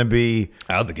 Is it going to be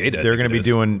out of the gate? They're going to be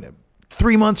doing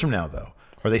 3 months from now, though.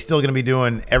 Are they still going to be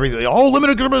doing everything? All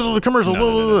limited commercials.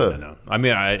 No. I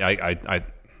mean, are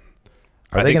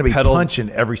they going to be punching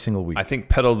every single week? I think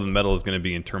pedal to the metal is going to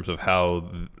be in terms of how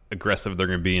aggressive they're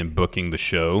going to be in booking the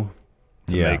show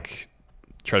to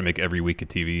try to make every week of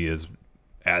TV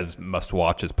as must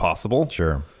watch as possible.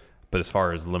 Sure. But as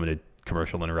far as limited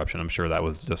commercial interruption, I'm sure that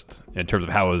was just in terms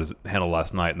of how it was handled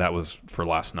last night, and that was for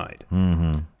last night.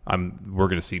 Mm-hmm. We're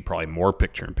going to see probably more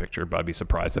picture-in-picture, but I'd be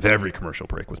surprised if every commercial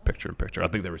break was picture-in-picture. I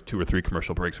think there was 2 or 3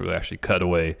 commercial breaks where they actually cut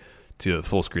away to a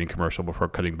full-screen commercial before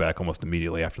cutting back almost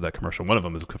immediately after that commercial. One of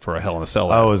them is for a Hell in a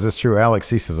Cell. Oh, is this true? Alex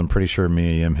C says, I'm pretty sure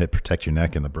Mia Yim hit Protect Your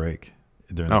Neck in the break.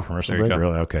 During the commercial break?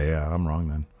 Really? Okay, yeah, I'm wrong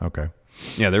then. Okay.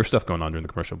 Yeah, there was stuff going on during the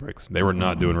commercial breaks. They were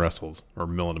not doing rest holds or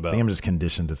milling about. I think I'm just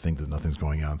conditioned to think that nothing's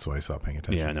going on, so I stopped paying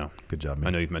attention. Yeah, I know. Good job, man. I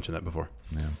know you've mentioned that before.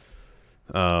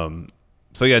 Yeah.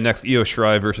 So, next, Io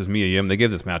Shirai versus Mia Yim. They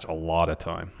gave this match a lot of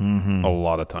time. Mm-hmm. A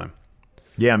lot of time.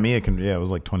 Yeah, it was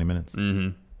like 20 minutes.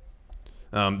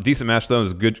 Mm-hmm. Decent match, though. It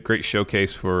was a great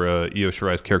showcase for Io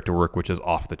Shirai's character work, which is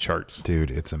off the charts.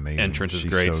 Dude, it's amazing. Entrance is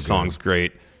great. So Song's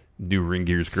great. New ring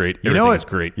gear's great. Everything's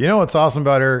great. You know what's awesome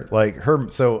about her? Like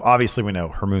so obviously we know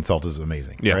her moonsault is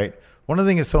amazing, right? One of the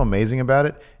things that's so amazing about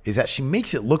it is that she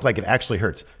makes it look like it actually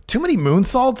hurts. Too many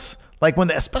moonsaults, like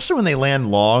especially when they land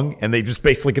long and they just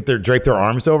basically drape their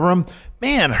arms over them.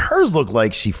 Man, hers look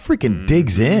like she freaking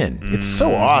digs in. It's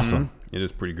so awesome. It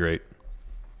is pretty great.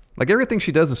 Like everything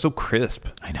she does is so crisp.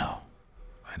 I know.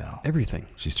 Everything.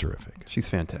 She's terrific. She's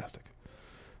fantastic.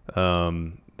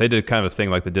 They did kind of a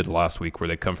thing like they did last week where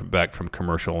they come back from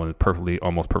commercial and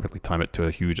almost perfectly time it to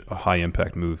a high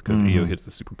impact move because Io hits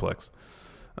the superplex,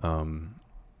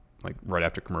 like right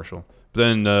after commercial. But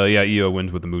then, Io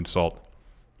wins with the moonsault.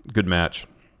 Good match.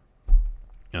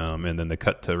 And then they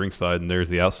cut to ringside, and there's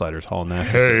the Outsiders, Hall Nash.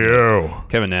 Hey, yo.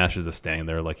 Kevin Nash is just standing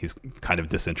there like he's kind of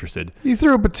disinterested. He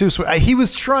threw up a too sweet. He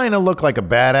was trying to look like a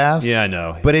badass. Yeah, I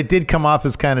know. But it did come off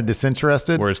as kind of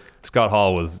disinterested. Whereas Scott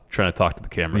Hall was trying to talk to the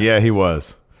camera. Yeah, he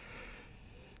was.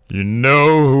 You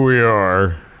know who we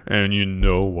are, And you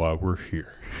know why we're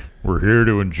here. We're here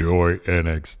to enjoy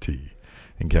NXT.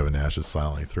 And Kevin Nash just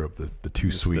silently threw up the too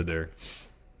sweet. Stood there.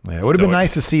 Yeah, it would have been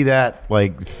nice to see that,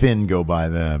 like, Finn go by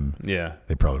them. Yeah.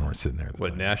 They probably weren't sitting there.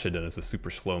 What Nash had done is a super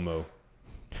slow-mo.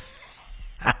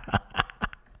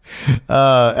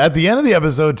 At the end of the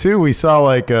episode, too, we saw,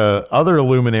 like, other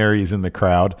luminaries in the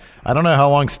crowd. I don't know how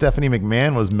long Stephanie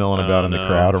McMahon was milling about in the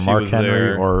crowd, or Mark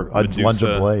Henry, or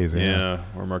Alundra Blaze. Yeah,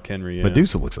 or Mark Henry, yeah.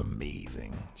 Medusa looks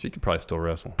amazing. She could probably still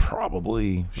wrestle.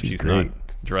 Probably. She's great. Not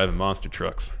driving monster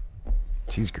trucks.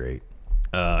 She's great.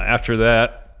 After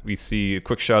that, we see a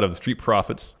quick shot of the Street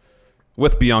Profits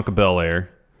with Bianca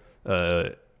Belair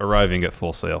arriving at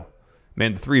Full Sail.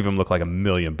 Man, the three of them look like $1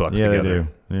 million together. They do.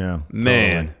 Yeah.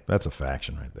 Man. Totally. That's a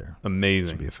faction right there. Amazing.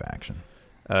 Should be a faction.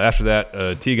 After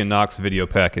that, Tegan Nox video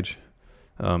package.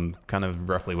 Kind of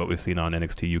roughly what we've seen on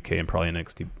NXT UK and probably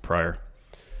NXT prior.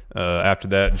 After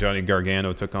that, Johnny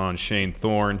Gargano took on Shane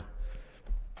Thorne.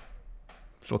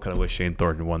 Still kind of wish Shane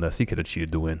Thorne had won this. He could have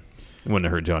cheated to win. It wouldn't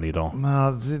have hurt Johnny at all.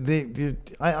 No,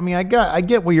 I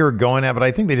get where you were going at, but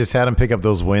I think they just had him pick up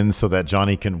those wins so that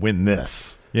Johnny can win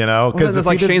this. You know, because it's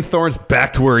like Shane Thorne's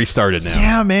back to where he started now.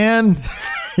 Yeah, man.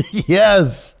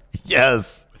 Yes.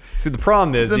 See, the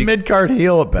problem is he's a mid-card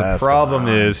heel at best. The problem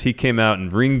is he came out in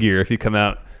ring gear. If he come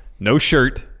out no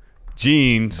shirt,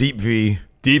 jeans, deep V,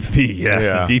 yes,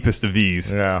 the deepest of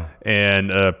V's,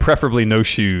 and preferably no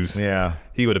shoes. Yeah,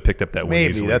 he would have picked up that win.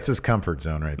 Maybe easily. That's his comfort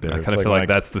zone right there. I kind of feel like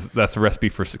that's the recipe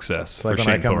for success. It's like for when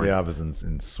Shane I come Thorne. to the office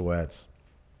in sweats.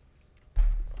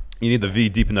 You need the V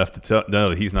deep enough to know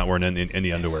that he's not wearing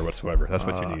any underwear whatsoever. That's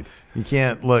what you need. You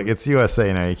can't look. It's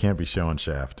USA now. You can't be showing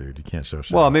shaft, dude. You can't show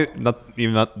shaft. Well, maybe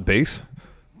not base.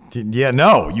 Yeah,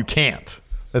 no, you can't.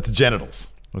 That's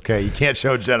genitals. Okay, you can't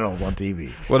show genitals on TV.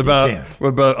 What about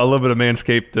a little bit of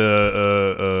Manscaped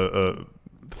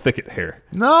thicket hair?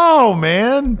 No,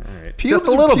 man. Right.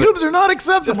 Pubes are not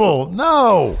acceptable.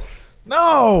 No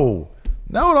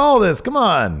to all this. Come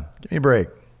on, give me a break.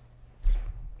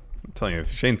 I'm telling you,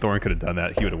 if Shane Thorne could have done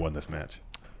that, he would have won this match.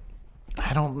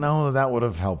 I don't know that would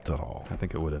have helped at all. I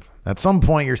think it would have. At some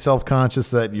point, you're self-conscious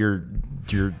that your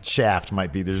shaft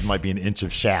there might be an inch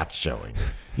of shaft showing.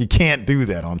 You can't do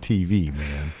that on TV,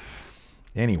 man.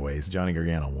 Anyways, Johnny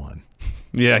Gargano won.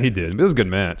 Yeah, he did. It was a good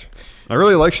match. I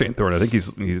really like Shane Thorne. I think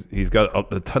he's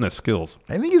got a ton of skills.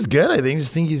 I think he's good. I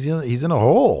just think he's in a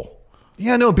hole.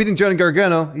 Yeah, no, beating Johnny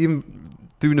Gargano, even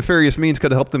through nefarious means,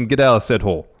 could have helped him get out of said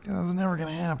hole. Yeah, that's never going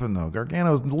to happen, though.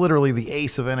 Gargano's literally the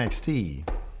ace of NXT.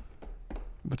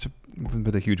 It's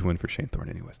been a huge win for Shane Thorne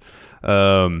anyways.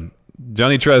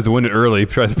 Johnny tries to win it early,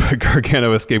 tries to put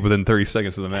Gargano escape within 30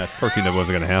 seconds of the match. Of course he knew it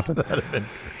wasn't going to happen. That would have been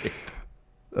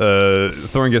great.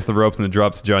 Thorne gets the ropes and then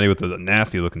drops Johnny with a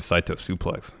nasty looking Saito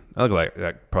suplex. That looked like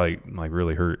that probably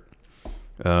really hurt.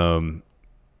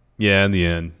 Yeah, in the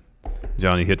end,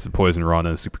 Johnny hits the Poison Rana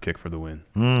and a super kick for the win.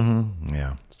 Mm-hmm.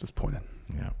 Yeah. It's disappointing.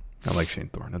 Yeah. I like Shane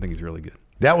Thorne. I think he's really good.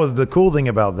 That was the cool thing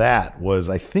about that was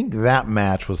I think that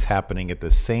match was happening at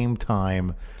the same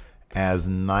time as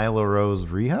Nyla Rose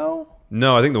Riho.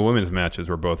 No, I think the women's matches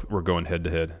were going head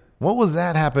to head. What was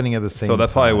that happening at the same time? So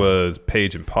that probably was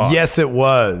Paige and Pac. Yes, it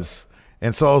was.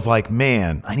 And so I was like,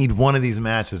 man, I need one of these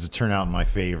matches to turn out in my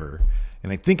favor.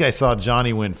 And I think I saw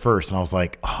Johnny win first, and I was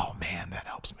like, oh man, that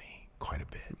helps me quite a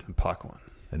bit. And Pac won.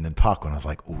 And then Pac won. I was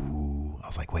like, ooh. I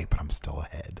was like, wait, but I'm still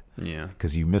ahead. Yeah.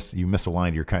 Because you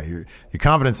misaligned your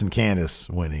confidence in Candice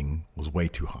winning was way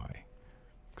too high.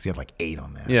 Because you had like 8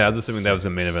 on that. Yeah, I was assuming that was the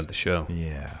main event of the show.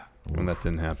 Yeah. And that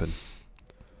didn't happen.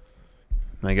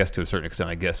 I guess to a certain extent,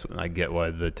 I get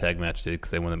why the tag match did, because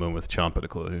they won the moon with Ciampa to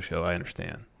close the show. I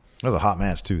understand. It was a hot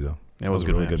match too, though. It was a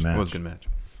really good match. It was a good match.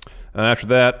 After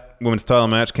that, women's title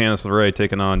match, Candice LeRae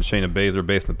taking on Shayna Baszler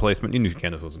based on the placement. You knew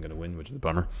Candice wasn't going to win, which is a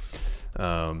bummer.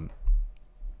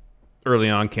 Early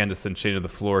on, Candice sent Shayna to the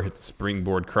floor, hits a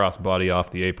springboard crossbody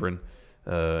off the apron,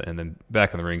 and then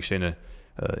back in the ring, Shayna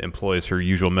employs her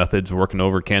usual methods, working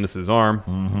over Candice's arm.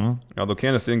 Mm-hmm. Although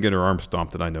Candice didn't get her arm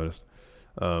stomped that I noticed.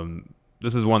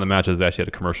 This is one of the matches that actually had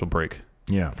a commercial break.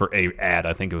 Yeah. For a ad.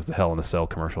 I think it was the Hell in a Cell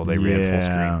commercial. They ran full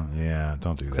screen. Yeah,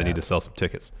 don't do that. They need to sell some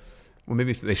tickets. Well,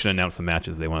 maybe they should announce some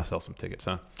matches. They want to sell some tickets,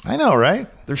 huh? I know, right?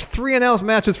 There's 3 announced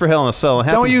matches for Hell in a Cell.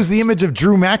 Don't use the image of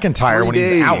Drew McIntyre when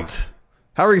he's out.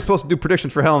 How are you supposed to do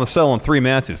predictions for Hell in a Cell in 3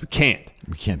 matches? We can't.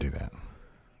 We can't do that.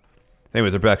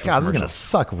 Anyways, they're back. God, this is going to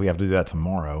suck if we have to do that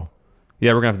tomorrow.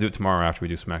 Yeah, we're going to have to do it tomorrow after we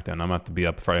do SmackDown. I'm going to have to be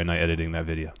up Friday night editing that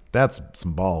video. That's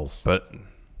some balls. But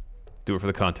do it for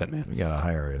the content, man. We got to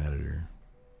hire an editor.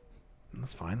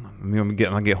 That's fine. I mean, I'm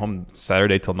going to get home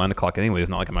Saturday till 9 o'clock anyway. It's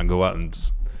not like I'm going to go out and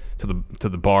just to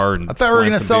the bar. And I thought we were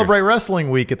going to celebrate wrestling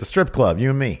week at the strip club, you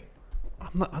and me. I'm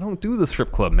I don't do the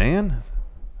strip club, man.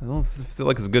 I don't feel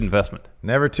like it's a good investment.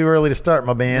 Never too early to start,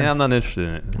 my man. Yeah, I'm not interested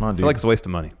in it. Come on, dude. I feel like it's a waste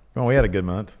of money. Oh, we had a good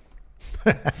month.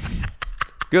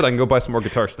 Good, I can go buy some more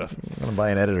guitar stuff. I'm going to buy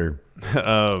an editor.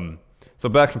 So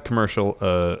back from commercial,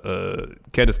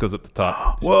 Candace goes up the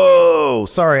top. Whoa!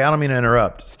 Sorry, I don't mean to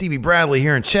interrupt. Stevie Bradley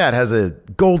here in chat has a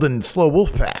golden slow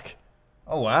wolf pack.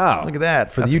 Oh, wow. Look at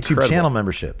that for the YouTube channel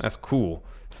membership. That's cool.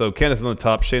 So Candace is on the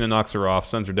top. Shayna knocks her off,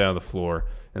 sends her down to the floor,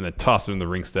 and then tosses her in the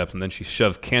ring steps. And then she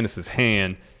shoves Candace's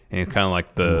hand, and kind of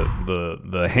like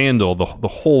the handle, the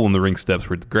hole in the ring steps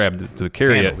where it grabbed to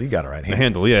carry handle, it. You got it right. The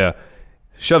handle, yeah.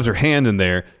 Shoves her hand in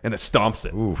there, and then stomps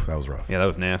it. Oof, that was rough. Yeah, that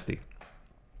was nasty.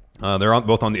 They're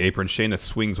both on the apron. Shayna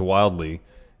swings wildly,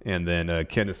 and then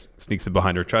Candace sneaks in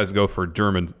behind her, tries to go for a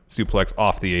German suplex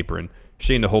off the apron.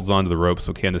 Shayna holds onto the rope,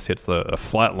 so Candace hits a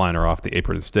flatliner off the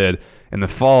apron instead, and then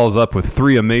follows up with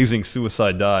 3 amazing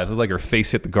suicide dives. It was like her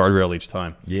face hit the guardrail each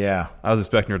time. Yeah. I was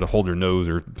expecting her to hold her nose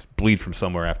or bleed from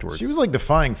somewhere afterwards. She was like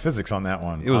defying physics on that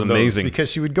one. It was amazing.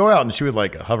 Because she would go out and she would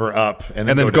like hover up and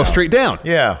then go straight down.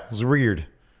 Yeah, it was weird.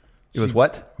 It was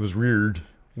what? It was weird.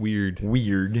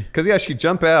 Weird. Because, yeah, she'd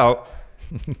jump out,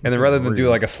 and then rather than do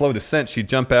like a slow descent, she'd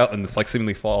jump out and it's like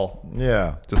seemingly fall.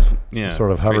 Yeah. Just, some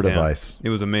sort of hover device. It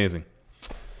was amazing.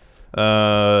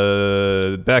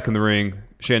 Back in the ring,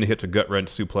 Shayna hits a gut-wrench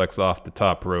suplex off the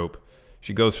top rope.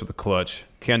 She goes for the clutch.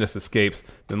 Candace escapes,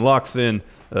 then locks in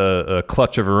a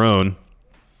clutch of her own.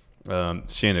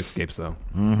 Shayna escapes, though.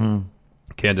 Mm-hmm.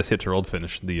 Candace hits her old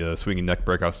finish, the swinging neck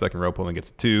break off second rope, only gets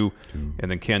a 2. And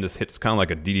then Candace hits kind of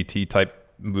like a DDT-type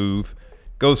move,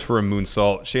 goes for a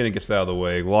moonsault. Shayna gets out of the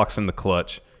way, locks in the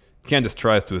clutch. Candace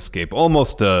tries to escape,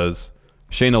 almost does.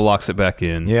 Shayna locks it back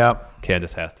in. Yep.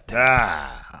 Candace has to take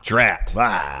Drat.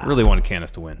 Really wanted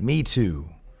Candace to win. Me too.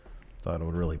 Thought it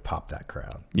would really pop that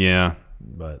crowd. Yeah.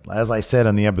 But as I said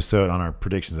on the episode, on our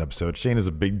predictions episode, Shayna's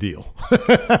a big deal.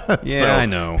 So, I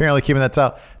know. Apparently keeping that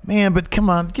top. Man, but come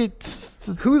on.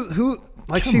 Who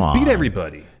like she's beat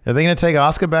everybody. Are they going to take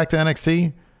Asuka back to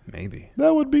NXT? Maybe.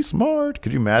 That would be smart.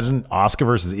 Could you imagine Asuka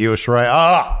versus Io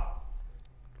Shirai?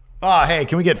 Hey,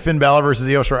 can we get Finn Balor versus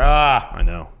Io Shirai? I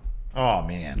know. Oh,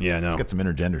 man. Yeah, I know. Let's get some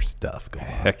intergender stuff going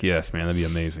on. Heck yes, man. That'd be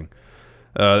amazing.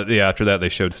 After that, they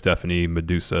showed Stephanie,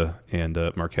 Medusa, and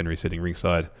Mark Henry sitting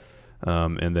ringside.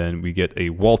 And then we get a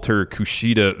Walter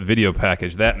Kushida video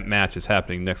package. That match is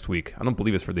happening next week. I don't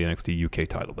believe it's for the NXT UK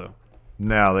title, though.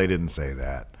 No, they didn't say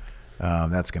that.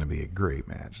 That's going to be a great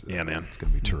match, though. Yeah, man. It's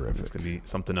going to be terrific. It's going to be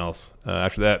something else.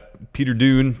 After that, Peter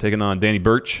Dunne taking on Danny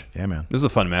Burch. Yeah, man. This is a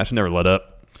fun match. It never let up.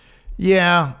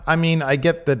 Yeah, I mean, I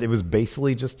get that it was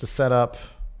basically just to set up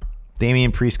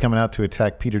Damian Priest coming out to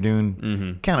attack Peter Dunne.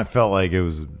 Mm-hmm. Kind of felt like it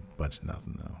was a bunch of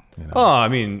nothing, though. You know? Oh, I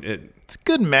mean, it's a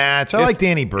good match. I like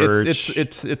Danny Burch.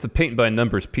 It's a paint by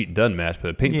numbers Pete Dunne match,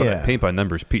 but a paint by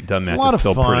numbers Pete Dunne match is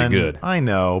still fun. pretty good. I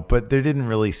know, but there didn't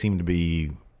really seem to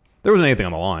be. There wasn't anything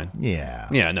on the line. Yeah.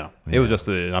 Yeah, no. Yeah. It was just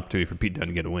an opportunity for Pete Dunne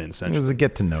to get a win, essentially. It was a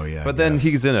get to know you. But then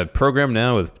he's in a program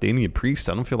now with Damian Priest.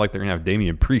 I don't feel like they're going to have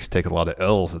Damian Priest take a lot of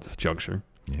L's at this juncture.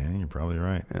 Yeah, you're probably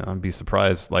right. Yeah, I'd be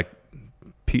surprised. Like,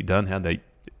 Pete Dunne had that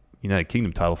United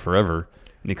Kingdom title forever,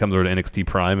 and he comes over to NXT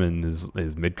Prime and is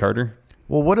mid-carder.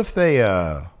 Well, what if they,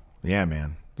 yeah,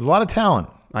 man. There's a lot of talent.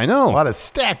 I know. A lot of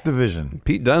stacked division.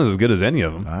 Pete Dunne is as good as any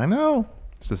of them. I know.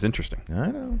 It's just interesting.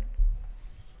 I know.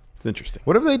 It's interesting.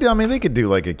 What if they do? I mean, they could do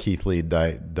like a Keith Lee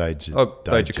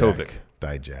Dijakovic.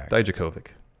 Dijak.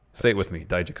 Say it with me.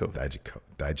 Dijakovic.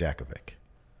 Dijakovic.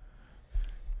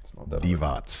 It's not that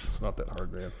Divots. hard. It's not that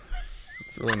hard, man.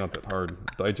 It's really not that hard.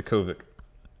 Dijakovic.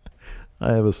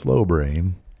 I have a slow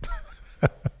brain.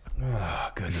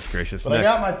 Oh, goodness gracious. But Next.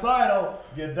 I got my title,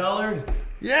 you dullard.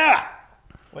 Yeah.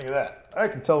 Look at that. I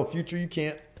can tell the future. You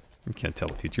can't. You can't tell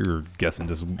the future. You're guessing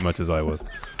just as much as I was.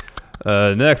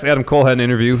 Next, Adam Cole had an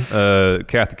interview.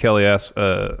 Kathy Kelly asked,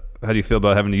 how do you feel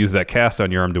about having to use that cast on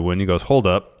your arm to win? He goes, hold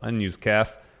up. I didn't use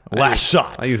cast. Last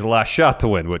shot. I used the last shot to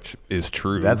win, which is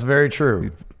true. That's very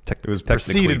true. It was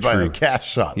preceded by a cast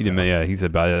shot. He didn't. Yeah, he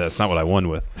said, that's not what I won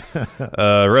with.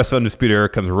 Rest of Undisputed Era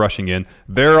comes rushing in.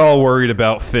 They're all worried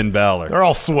about Finn Balor. They're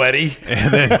all sweaty.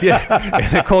 And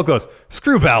then Cole goes,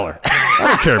 screw Balor. I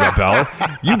don't care about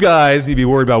Balor. You guys need to be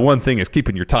worried about one thing, is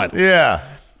keeping your title. Yeah.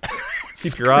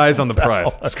 Keep your eyes on the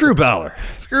prize. Screw Balor.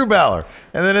 Screw Balor.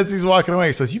 And then as he's walking away,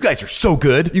 he says, you guys are so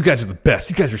good. You guys are the best.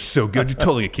 You guys are so good. You're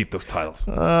totally going to keep those titles.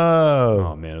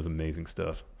 Oh, man, it was amazing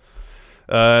stuff.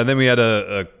 And then we had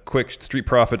a quick Street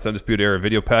Profits Undisputed Era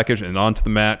video package, and on to the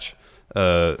match.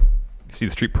 You see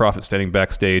the Street Profits standing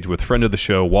backstage with friend of the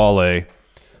show, Wale.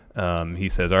 He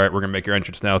says, all right, we're going to make your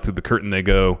entrance now. Through the curtain they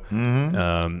go.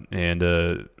 Mm-hmm.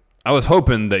 And I was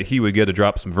hoping that he would get to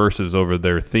drop some verses over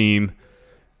their theme.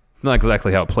 not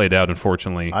exactly how it played out,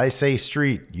 unfortunately. I say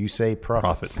street. You say profits.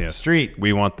 Profits, yes. Street.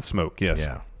 We want the smoke, yes.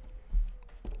 Yeah.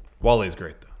 Wally's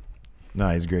great, though. No,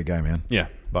 he's a great guy, man. Yeah.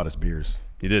 Bought us beers.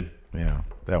 He did. Yeah.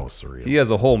 That was surreal. He has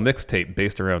a whole mixtape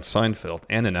based around Seinfeld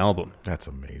and an album. That's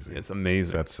amazing. It's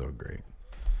amazing. That's so great.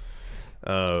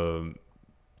 And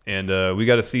we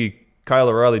got to see Kyle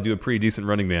O'Reilly do a pretty decent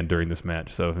running man during this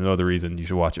match. So, no other reason you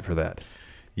should watch it for that.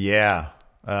 Yeah.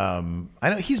 I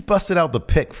know he's busted out the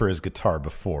pick for his guitar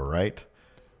before, right?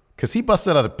 Because he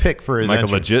busted out a pick for his Like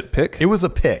entrance. a legit pick? It was a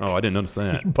pick. Oh, I didn't notice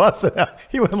that. He busted out.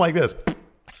 He went like this.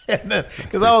 And then,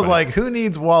 because I was like, who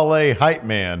needs Wale hype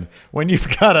man when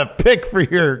you've got a pick for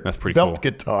your belt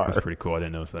guitar? That's pretty cool. I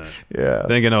didn't notice that. Yeah.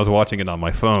 Then again, I was watching it on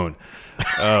my phone.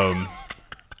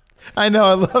 I know.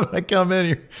 I love it. I come in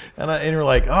here and you're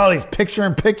like, oh, he's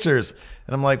picturing pictures.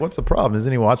 And I'm like, what's the problem?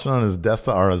 Isn't he watching on his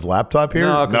desktop or his laptop here?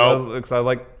 No, because I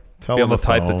like to be able to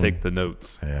type to take the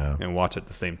notes and watch at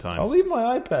the same time. I'll leave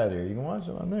my iPad here. You can watch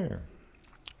it on there.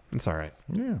 It's all right.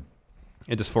 Yeah.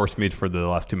 It just forced me for the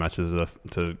last two matches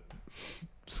to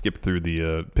skip through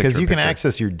the because you can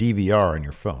access your DVR on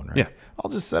your phone, right? Yeah.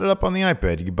 I'll just set it up on the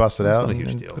iPad. You can bust it out. It's not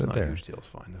a huge deal. Put it there. A huge deal. It's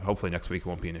fine. Hopefully next week it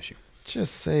won't be an issue.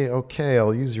 Just say, okay,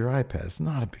 I'll use your iPad. It's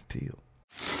not a big deal.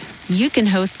 You can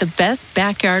host the best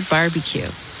backyard barbecue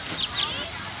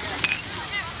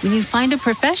when you find a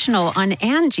professional on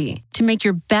Angie to make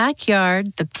your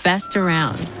backyard the best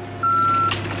around.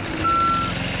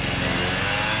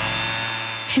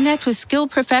 Connect with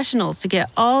skilled professionals to get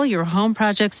all your home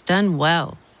projects done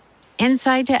well.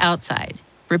 Inside to outside,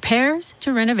 repairs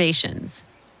to renovations.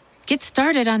 Get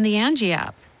started on the Angie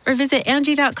app or visit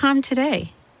Angie.com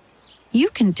today. You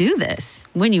can do this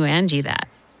when you Angie that.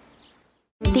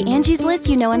 The Angie's List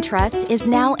you know and trust is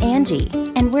now Angie,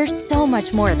 and we're so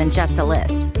much more than just a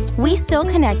list. We still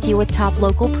connect you with top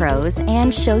local pros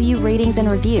and show you ratings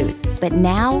and reviews, but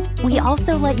now we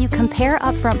also let you compare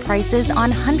upfront prices on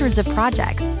hundreds of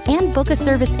projects and book a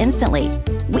service instantly.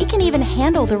 We can even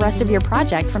handle the rest of your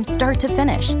project from start to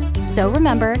finish. So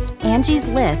remember, Angie's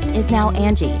List is now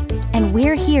Angie, and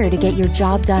we're here to get your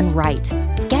job done right.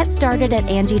 Get started at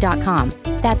Angie.com.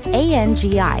 That's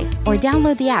ANGI, or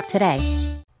download the app today.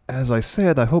 As I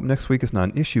said, I hope next week is not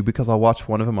an issue because I'll watch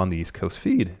one of them on the East Coast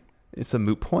feed. It's a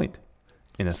moot point.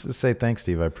 Just say thanks,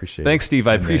 Steve. I appreciate it. Thanks, Steve.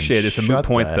 I appreciate it. It's a moot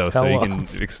point, though, so you up.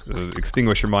 can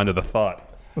extinguish your mind of the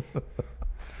thought.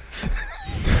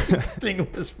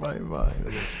 Extinguish my mind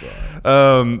of the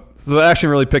thought. So the action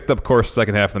really picked up, of course,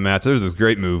 second half of the match. There's this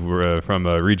great move from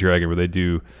Redragon where they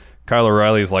do Kyle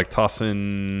O'Reilly is like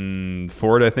tossing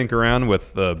Ford, I think, around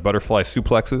with butterfly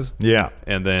suplexes. Yeah.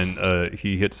 And then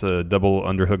he hits a double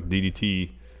underhook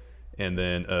DDT and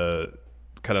then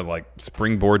kind of like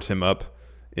springboards him up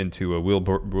into a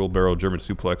wheelbarrow German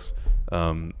suplex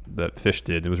that Fish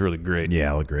did. It was really great.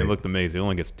 Yeah, it looked great. It looked amazing. It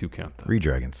only gets 2 count, though.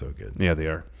 Redragon's so good. Yeah, they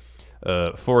are.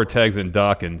 Ford tags in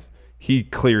Dawkins. He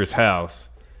clears house.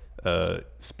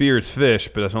 Spears Fish,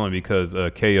 but that's only because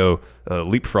KO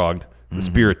leapfrogged the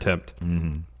spear attempt.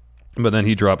 Mm-hmm. But then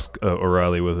he drops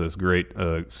O'Reilly with his great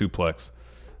suplex.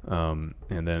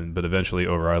 But eventually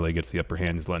O'Reilly gets the upper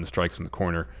hand. He's letting strikes in the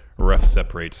corner. Ref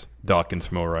separates Dawkins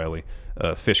from O'Reilly.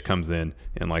 Fish comes in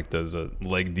and does a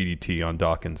leg DDT on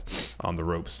Dawkins on the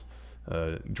ropes,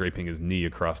 draping his knee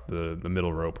across the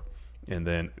middle rope. And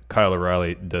then Kyle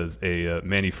O'Reilly does a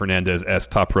Manny Fernandez-esque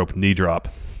top rope knee drop.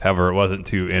 However, it wasn't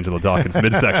to Angelo Dawkins'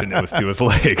 midsection; it was to his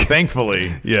leg.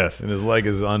 Thankfully, yes. And his leg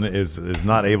is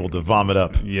not able to vomit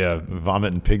up. Yeah,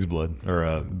 vomit and pig's blood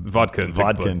or vodka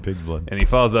and pig's blood. And he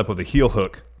follows up with a heel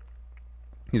hook.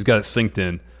 He's got it synced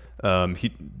in.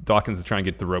 Dawkins is trying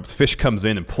to get the ropes. Fish comes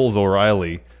in and pulls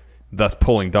O'Reilly, thus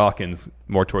pulling Dawkins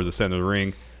more towards the center of the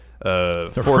ring.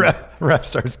 The ref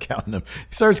starts counting him.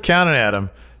 He starts counting at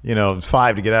him.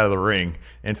 5 to get out of the ring.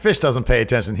 And Fish doesn't pay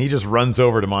attention. He just runs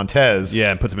over to Montez.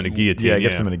 Yeah, and puts him in a guillotine. Yeah,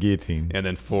 gets him in a guillotine. And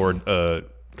then Ford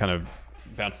kind of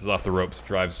bounces off the ropes,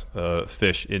 drives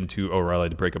Fish into O'Reilly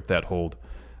to break up that hold.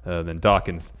 Then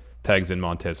Dawkins tags in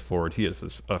Montez Ford. He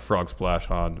has a frog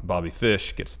splash on Bobby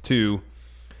Fish, gets a 2.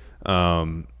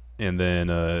 And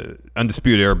then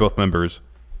Undisputed Era, both members,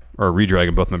 or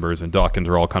Redragon, both members, and Dawkins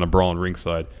are all kind of brawling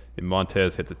ringside. And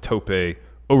Montez hits a tope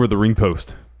over the ring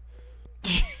post.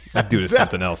 That dude is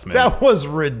something else, man. That was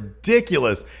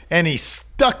ridiculous. And he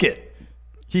stuck it.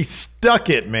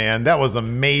 Man. That was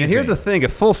amazing. And here's the thing.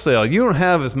 At Full Sail, you don't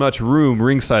have as much room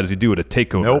ringside as you do at a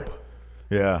takeover. Nope.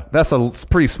 Yeah. That's a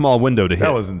pretty small window to hit.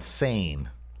 That was insane.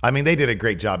 I mean, they did a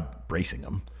great job bracing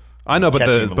him. I know, but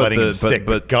letting him stick.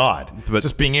 But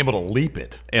just being able to leap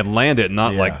it. And land it,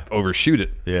 not overshoot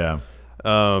it. Yeah.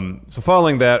 So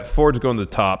following that, Ford's going to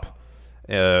the top.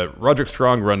 Roderick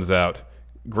Strong runs out.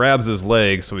 grabs his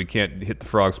leg so he can't hit the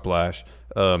frog splash.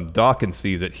 Dawkins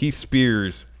sees it. He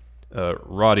spears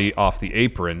Roddy off the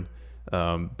apron,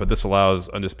 but this allows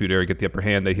Undisputed Era to get the upper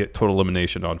hand. They hit total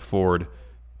elimination on Ford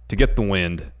to get the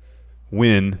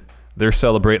win. They're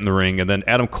celebrating the ring, and then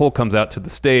Adam Cole comes out to the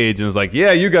stage and is like,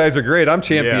 yeah, you guys are great. I'm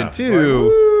champion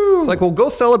too. It's like, well, go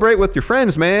celebrate with your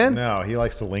friends, man. No, he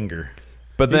likes to linger.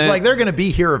 But then, he's like, they're going to be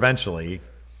here eventually.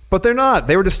 But they're not.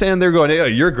 They were just standing there going, hey,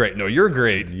 you're great. No, you're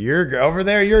great. You're over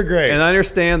there. You're great. And I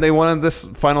understand they wanted this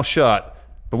final shot,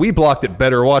 but we blocked it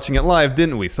better watching it live,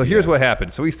 didn't we? So here's what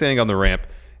happened. So he's standing on the ramp,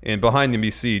 and behind him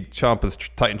you see Ciampa's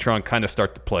Titantron kind of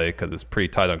start to play because it's pretty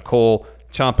tight on Cole.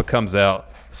 Ciampa comes out,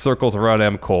 circles around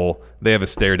Adam Cole. They have a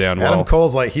stare down. Adam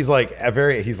Cole's like, he's like clutching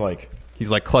the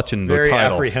title. Very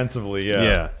apprehensively, yeah.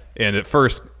 Yeah. And at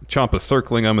first, Ciampa's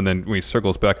circling him, and then when he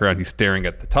circles back around, he's staring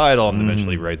at the title, and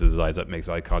eventually raises his eyes up, makes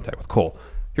eye contact with Cole.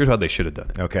 Here's how they should have done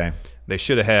it. Okay. They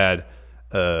should have had,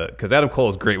 because Adam Cole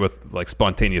is great with like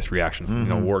spontaneous reactions,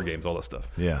 war games, all that stuff.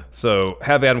 Yeah. So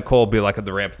have Adam Cole be like at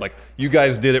the ramp, like, you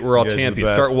guys did it, we're all champions.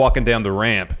 Start walking down the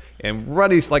ramp, and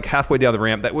Roddy's like halfway down the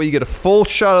ramp. That way you get a full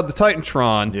shot of the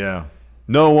Titantron. Yeah.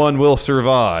 No one will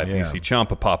survive. Yeah. You see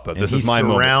Ciampa pop up. And this is my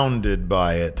moment. He's surrounded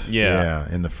by it. Yeah.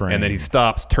 In the frame. And then he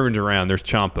stops, turns around. There's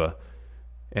Ciampa.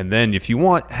 And then if you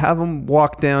want, have him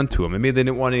walk down to him. Maybe they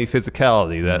didn't want any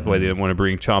physicality. That way they didn't want to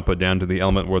bring Ciampa down to the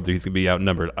element where he's going to be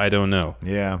outnumbered. I don't know.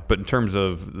 Yeah. But in terms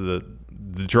of the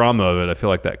drama of it, I feel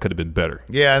like that could have been better.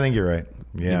 Yeah, I think you're right.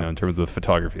 Yeah. In terms of the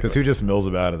photography. Because who just mills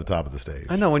about at the top of the stage?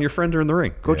 I know. When your friends are in the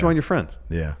ring, go join your friends.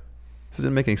 Yeah. This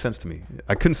didn't make any sense to me.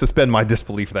 I couldn't suspend my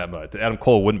disbelief that much. Adam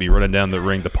Cole wouldn't be running down the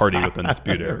ring to party with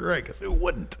Undisputed Era. Right, because who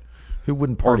wouldn't? Who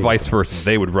wouldn't Or party? vice versa.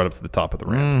 They would run up to the top of the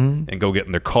ramp and go get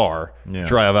in their car,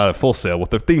 drive out of Full Sail with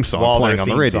their theme song playing on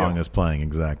the radio. While their theme song is playing,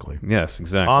 exactly. Yes,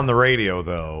 exactly. On the radio,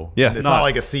 though. Yes, it's not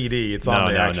like a CD. It's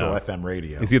on the actual FM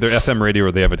radio. It's either FM radio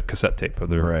or they have a cassette tape of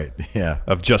their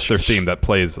of just their theme that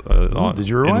plays Did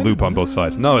you rewind? in loop on both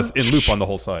sides. No, it's in loop on the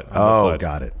whole side.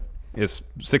 Got it. It's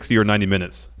 60 or 90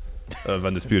 minutes of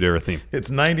Undisputed Era theme. It's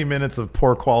 90 minutes of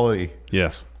poor quality.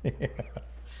 Yes.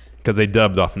 Because they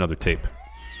dubbed off another tape.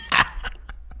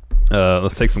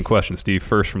 Let's take some questions, Steve.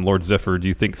 First from Lord Zephyr. Do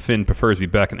you think Finn prefers to be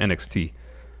back in NXT?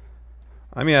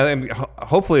 I mean,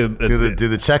 hopefully... Do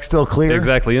the checks still clear?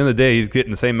 Exactly. In the end of the day, he's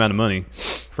getting the same amount of money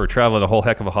for traveling a whole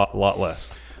heck of a lot less.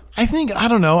 I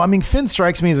don't know. I mean, Finn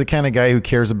strikes me as the kind of guy who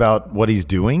cares about what he's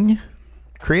doing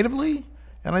creatively.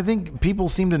 And I think people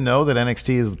seem to know that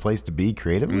NXT is the place to be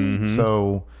creatively.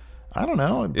 So, I don't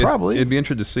know. It'd be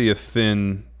interesting to see if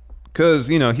Finn... Because,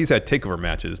 he's had takeover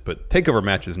matches, but takeover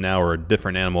matches now are a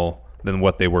different animal than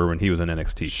what they were when he was in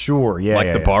NXT. Sure,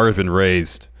 yeah. The bar has been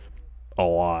raised a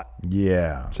lot.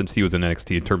 Yeah. Since he was in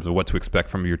NXT in terms of what to expect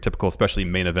from your typical, especially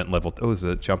main event level. Oh, is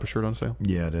the Ciampa shirt on sale?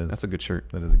 Yeah, it is. That's a good shirt.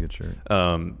 That is a good shirt.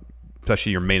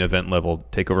 Especially your main event level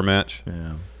takeover match.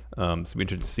 Yeah. So it'd be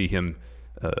interesting to see him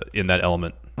in that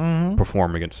element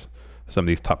perform against some of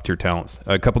these top tier talents.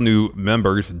 A couple new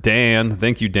members. Dan,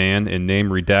 thank you, Dan. And name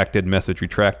redacted, message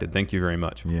retracted. Thank you very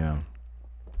much. Yeah.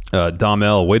 Dom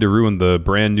L, way to ruin the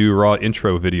brand new Raw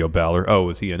intro video, Balor. Oh,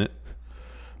 is he in it?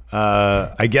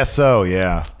 I guess so,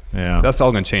 yeah. That's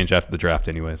all going to change after the draft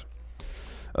anyways.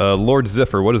 Lord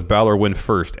Ziffer, what does Balor win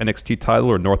first? NXT title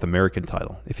or North American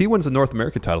title? If he wins the North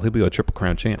American title, he'll be a Triple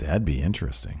Crown champ. That'd be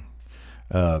interesting.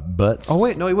 But oh,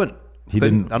 wait, no, he wouldn't. He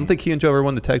didn't. I don't think he and Joe ever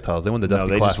won the tag titles. They won the Dusty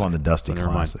Classic. They just won the Dusty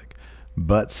Classic.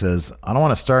 But says, I don't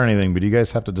want to start anything, but you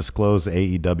guys have to disclose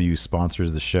AEW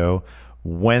sponsors the show.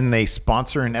 When they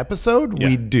sponsor an episode,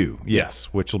 we do. Yes,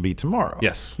 which will be tomorrow.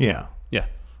 Yes. Yeah. Yeah.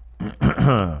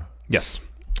 Yes.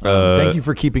 Thank you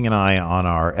for keeping an eye on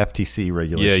our FTC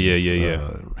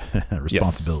regulations.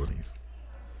 Responsibilities.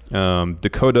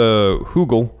 Dakota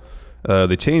Hugel,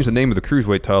 they changed the name of the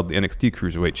Cruiserweight title to the NXT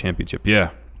Cruiserweight Championship.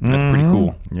 Yeah. That's pretty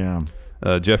cool. Yeah.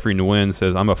 Jeffrey Nguyen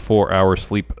says, I'm a 4-hour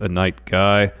sleep a night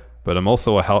guy, but I'm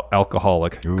also an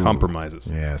alcoholic. Ooh. Compromises.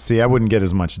 Yeah. See, I wouldn't get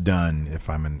as much done if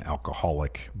I'm an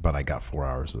alcoholic, but I got 4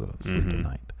 hours of sleep a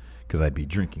night because I'd be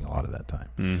drinking a lot of that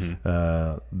time.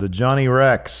 The Johnny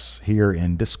Rex here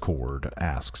in Discord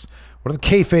asks, what are the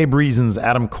kayfabe reasons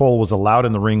Adam Cole was allowed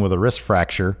in the ring with a wrist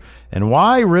fracture and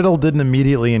why Riddle didn't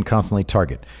immediately and constantly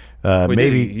target?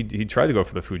 Maybe he tried to go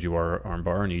for the Fujiwara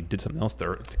armbar and he did something else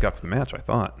to get for the match, I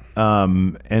thought.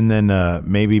 And then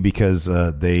maybe because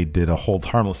they did a hold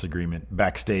harmless agreement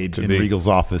backstage in Regal's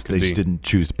office, they just didn't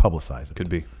choose to publicize it. Could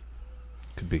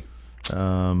be.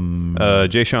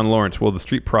 Jay Sean Lawrence, will the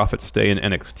Street Profits stay in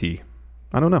NXT?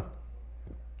 I don't know.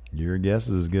 Your guess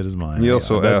is as good as mine. He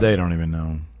also asked, they don't even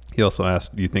know. He also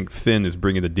asked, do you think Finn is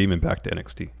bringing the Demon back to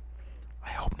NXT? I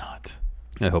hope not.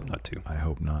 I hope not too. I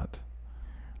hope not.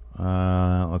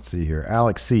 Let's see here.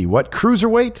 Alex C. What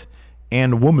cruiserweight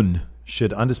and woman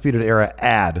should Undisputed Era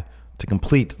add to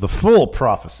complete the full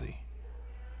prophecy?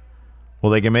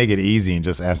 Well, they can make it easy and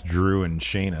just ask Drew and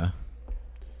Shayna.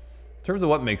 In terms of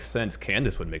what makes sense,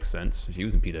 Candice would make sense. She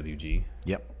was in PWG.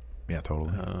 Yep. Yeah,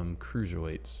 totally.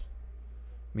 Cruiserweights.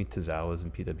 I mean, Tozawa's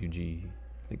in PWG.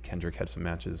 I think Kendrick had some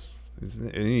matches. Is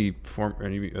there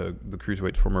the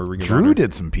cruiserweight former Ring of Honor? Drew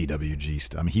did some PWG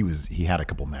stuff. I mean, he had a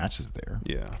couple matches there.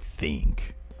 Yeah. I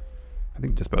think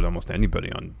just about almost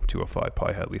anybody on 205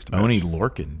 probably had at least a match. Oni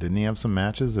Lorcan, didn't he have some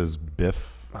matches as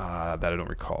Biff? That I don't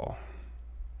recall.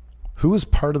 Who was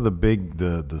part of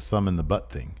the thumb in the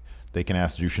butt thing? They can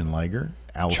ask Jushin Liger,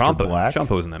 Aleister Black. Ciampa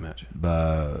was in that match.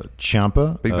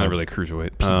 Ciampa. But he's not really a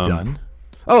cruiserweight. Pete Dunne.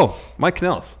 Oh, Mike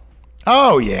Kanellis.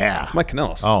 Oh, yeah. It's Mike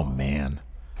Kanellis. Oh, man.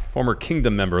 Former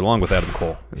Kingdom member along with Adam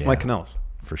Cole. It's Mike Kanellis.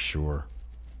 For sure.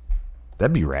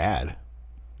 That'd be rad.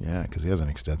 Yeah, because he has an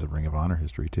extensive Ring of Honor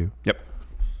history, too. Yep.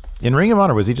 In Ring of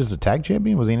Honor, was he just a tag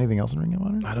champion? Was he anything else in Ring of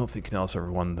Honor? I don't think Kanellis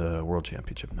ever won the World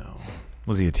Championship, no.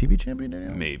 Was he a TV champion?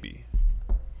 Anyway? Maybe.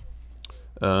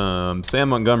 Sam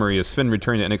Montgomery, is Finn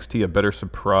returning to NXT a better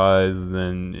surprise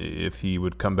than if he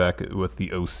would come back with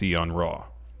the OC on Raw?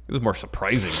 It was more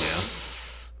surprising,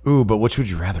 yeah. Ooh, but which would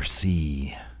you rather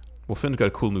see? Well, Finn's got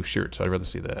a cool new shirt, so I'd rather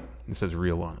see that. It says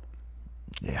real on it.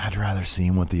 Yeah, I'd rather see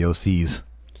him with the OCs.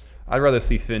 I'd rather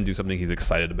see Finn do something he's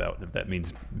excited about. If that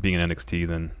means being in NXT,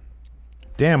 then...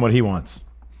 Damn what he wants.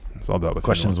 It's all about what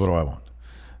Question Finn is, what do I want?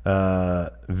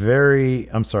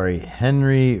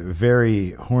 Henry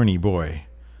Very Horny Boy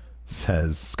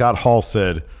says, Scott Hall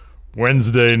said,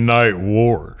 Wednesday Night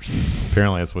Wars.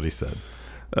 Apparently that's what he said.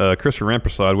 Christopher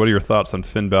Rampersad, what are your thoughts on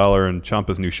Finn Balor and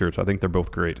Ciampa's new shirts? I think they're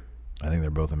both great. I think they're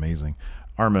both amazing.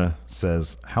 Arma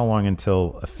says, how long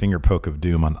until a finger poke of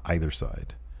doom on either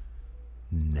side?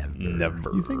 Never.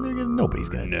 You think nobody's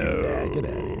going to do that? Get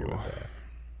out of here with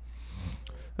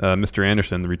that. Mr.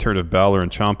 Anderson, the return of Balor and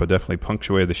Ciampa definitely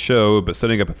punctuated the show, but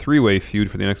setting up a three-way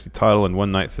feud for the NXT title in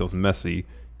one night feels messy.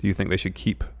 Do you think they should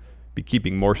be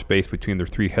keeping more space between their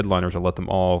three headliners or let them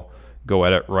all go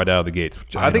at it right out of the gates?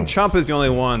 I think Ciampa's the only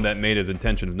one that made his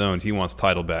intentions known. He wants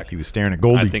title back. He was staring at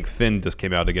Goldie. I think Finn just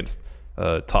came out against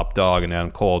Top Dog and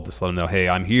Adam Cole, just let him know, hey,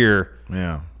 I'm here.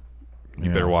 Yeah.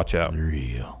 You better watch out.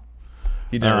 Real.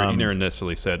 He never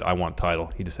necessarily said, I want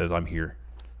title. He just says, I'm here.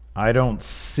 I don't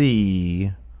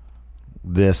see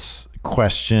this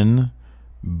question,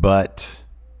 but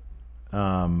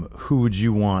who would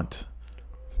you want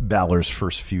Balor's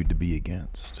first feud to be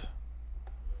against?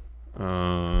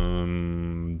 How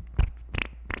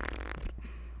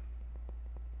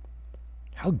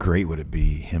great would it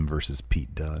be him versus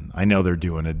Pete Dunne? I know they're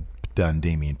doing a Dunne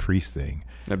Damian Priest thing.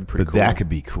 That'd be pretty cool. That could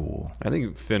be cool. I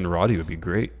think Finn Roddy would be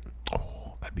great.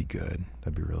 Oh, that'd be good.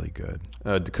 That'd be really good.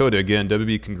 Dakota, again,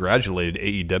 WB congratulated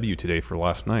AEW today for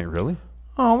last night. Really?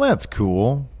 Oh, that's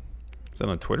cool. Is that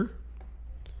on Twitter?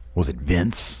 Was it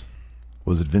Vince?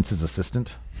 Was it Vince's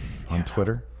assistant on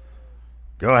Twitter?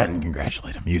 Go ahead and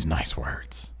congratulate him. Use nice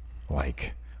words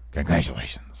like,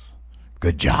 congratulations.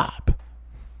 Good job.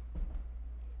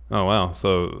 Oh, wow.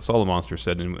 So Solid Monster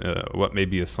said, what may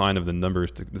be a sign of the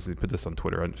numbers, put this on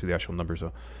Twitter, I didn't see the actual numbers,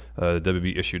 so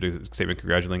WB issued a statement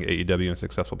congratulating AEW on a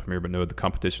successful premiere, but noted the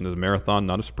competition is a marathon,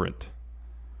 not a sprint.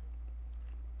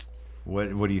 What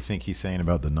do you think he's saying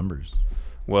about the numbers?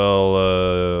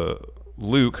 Well,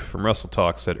 Luke from Wrestle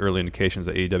Talk said early indications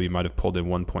that AEW might have pulled in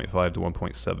 1.5 to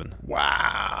 1.7.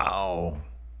 Wow.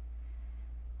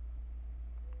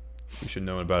 We should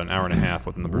know in about an hour and a half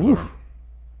what the numbers are.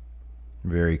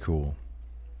 Very cool.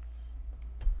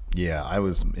 Yeah, I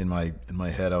was in my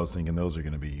head. I was thinking those are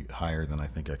going to be higher than I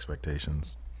think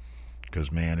expectations,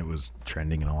 because man, it was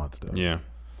trending and all that stuff. Yeah, I'm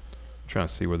trying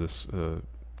to see where this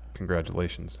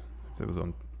congratulations. If it was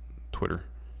on Twitter.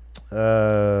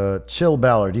 Chill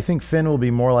Balor. Do you think Finn will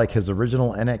be more like his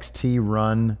original NXT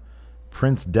run,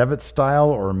 Prince Devitt style,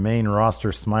 or main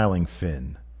roster smiling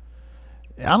Finn?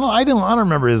 I don't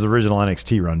remember his original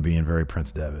NXT run being very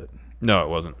Prince Devitt. No, it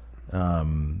wasn't.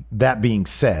 That being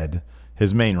said,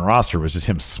 his main roster was just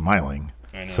him smiling.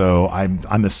 So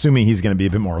I'm assuming he's going to be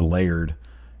a bit more layered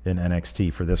in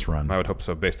NXT for this run. I would hope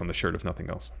so, based on the shirt, if nothing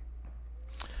else.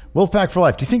 Wolfpack for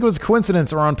life. Do you think it was a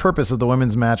coincidence or on purpose that the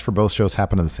women's match for both shows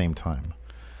happened at the same time?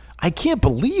 I can't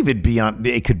believe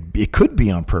it could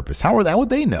be on purpose. How would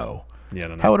they know? Yeah, I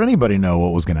don't know. How would anybody know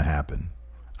what was going to happen?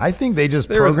 I think they just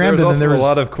programmed it. There was a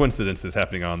lot of coincidences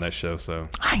happening on that show. So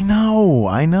I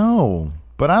know,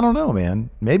 but I don't know, man.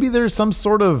 Maybe there's some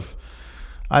sort of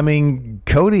I mean,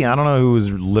 Cody, I don't know who was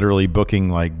literally booking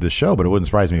like the show, but it wouldn't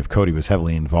surprise me if Cody was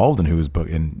heavily involved in who was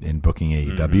in booking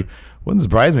AEW. Mm-hmm. Wouldn't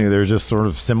surprise me if there's just sort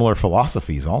of similar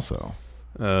philosophies also.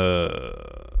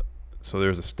 So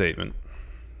there's a statement.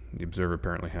 The Observer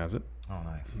apparently has it. Oh,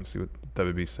 nice. Let's see what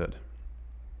WB said.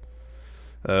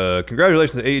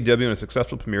 Congratulations to AEW on a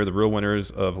successful premiere. The real winners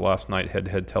of last night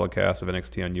head-to-head telecast of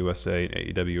NXT on USA and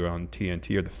AEW on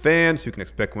TNT are the fans, who can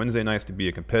expect Wednesday nights to be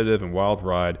a competitive and wild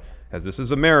ride, as this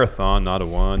is a marathon, not a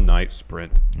one-night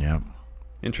sprint. Yeah.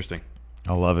 Interesting.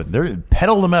 I love it. They're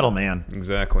pedal to metal, man.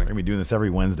 Exactly. We're going to be doing this every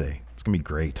Wednesday. It's going to be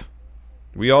great.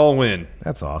 We all win.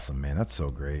 That's awesome, man. That's so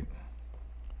great.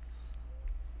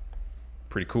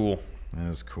 Pretty cool. That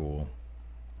is cool.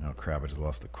 Oh, crap. I just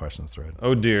lost the questions thread.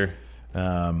 Oh, dear.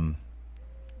 Any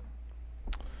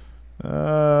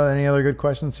other good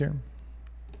questions here?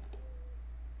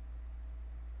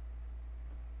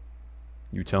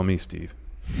 You tell me, Steve.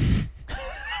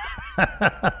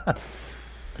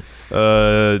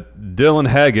 Dylan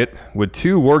Haggett, would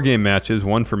 2 War Game matches,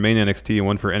 one for main NXT and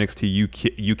one for NXT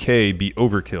UK, be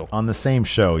overkill? On the same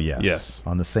show, yes. Yes.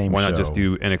 On the same show. Why not just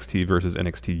do NXT versus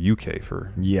NXT UK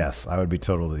for... Yes, I would be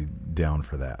totally down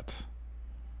for that.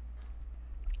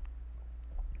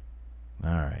 All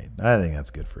right. I think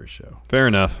that's good for a show. Fair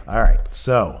enough. All right.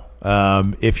 So,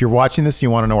 if you're watching this and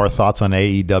you want to know our thoughts on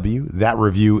AEW, that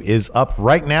review is up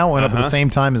right now and up at the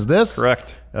same time as this.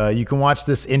 Correct. You can watch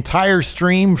this entire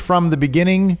stream from the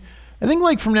beginning. I think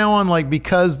like from now on, like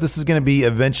because this is going to be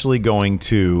eventually going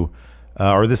to,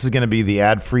 or this is going to be the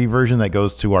ad-free version that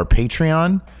goes to our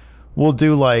Patreon, we'll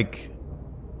do like,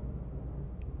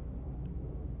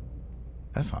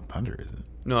 that's not thunder, is it?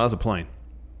 No, that was a plane.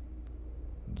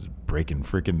 Breaking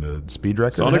freaking the speed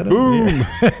record. Sonic boom.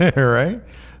 Yeah. Right.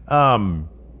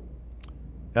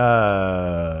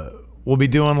 We'll be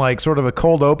doing like sort of a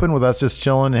cold open with us just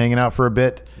chilling, hanging out for a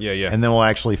bit. Yeah. And then we'll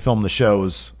actually film the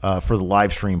shows for the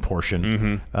live stream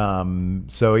portion. Mm-hmm.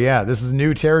 So yeah, this is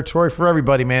new territory for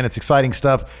everybody, man. It's exciting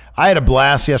stuff. I had a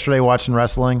blast yesterday watching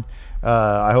wrestling.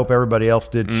 I hope everybody else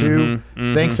did too.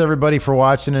 Thanks everybody for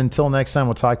watching. Until next time,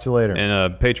 we'll talk to you later.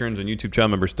 And patrons and YouTube channel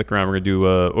members, stick around. We're going to do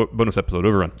a bonus episode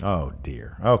Overrun. Oh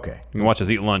dear. Okay. You can watch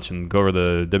us eat lunch and go over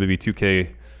the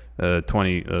WB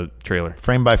 2K20 trailer.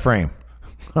 Frame by frame.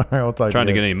 All right, we'll talk Trying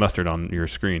to get any mustard on your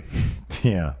screen.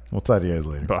 Yeah. We'll talk to you guys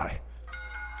later. Bye.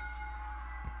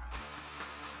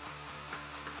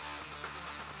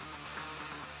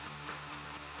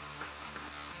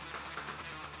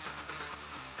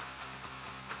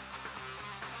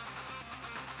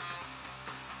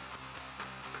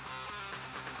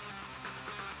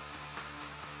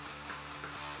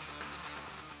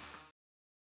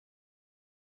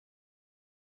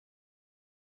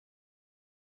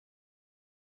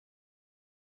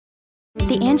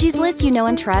 The Angie's List you know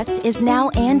and trust is now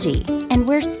Angie, and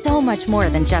we're so much more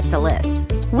than just a list.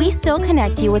 We still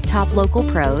connect you with top local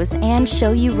pros and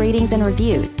show you ratings and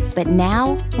reviews, but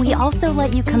now we also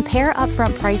let you compare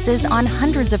upfront prices on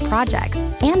hundreds of projects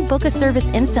and book a service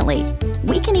instantly.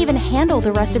 We can even handle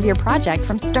the rest of your project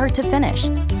from start to finish.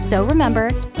 So remember,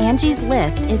 Angie's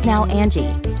List is now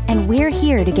Angie, and we're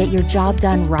here to get your job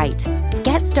done right.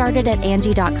 Get started at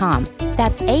Angie.com.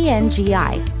 That's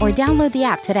ANGI, or download the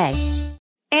app today.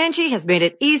 Angie has made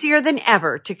it easier than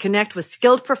ever to connect with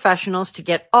skilled professionals to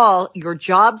get all your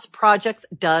jobs projects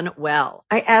done well.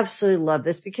 I absolutely love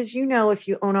this because, you know, if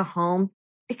you own a home,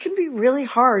 it can be really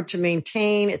hard to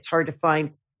maintain. It's hard to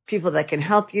find people that can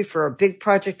help you for a big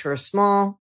project or a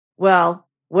small. Well,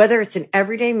 whether it's in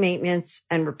everyday maintenance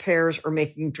and repairs or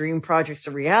making dream projects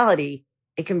a reality,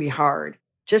 it can be hard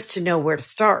just to know where to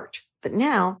start. But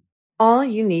now all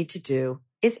you need to do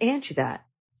is Angie that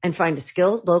and find a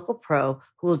skilled local pro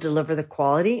who will deliver the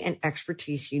quality and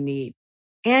expertise you need.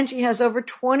 Angie has over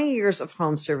 20 years of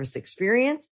home service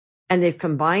experience, and they've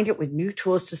combined it with new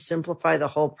tools to simplify the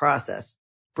whole process.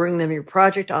 Bring them your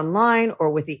project online or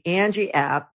with the Angie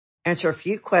app, answer a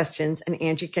few questions, and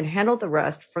Angie can handle the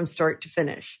rest from start to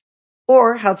finish.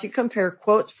 Or help you compare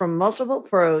quotes from multiple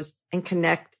pros and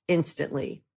connect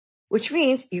instantly, which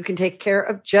means you can take care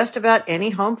of just about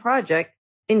any home project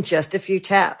in just a few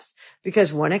taps.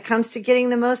 Because when it comes to getting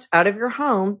the most out of your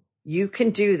home, you can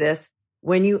do this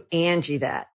when you Angie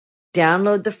that.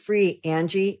 Download the free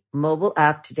Angie mobile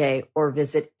app today or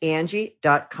visit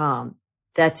Angie.com.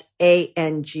 That's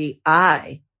ANGI.com.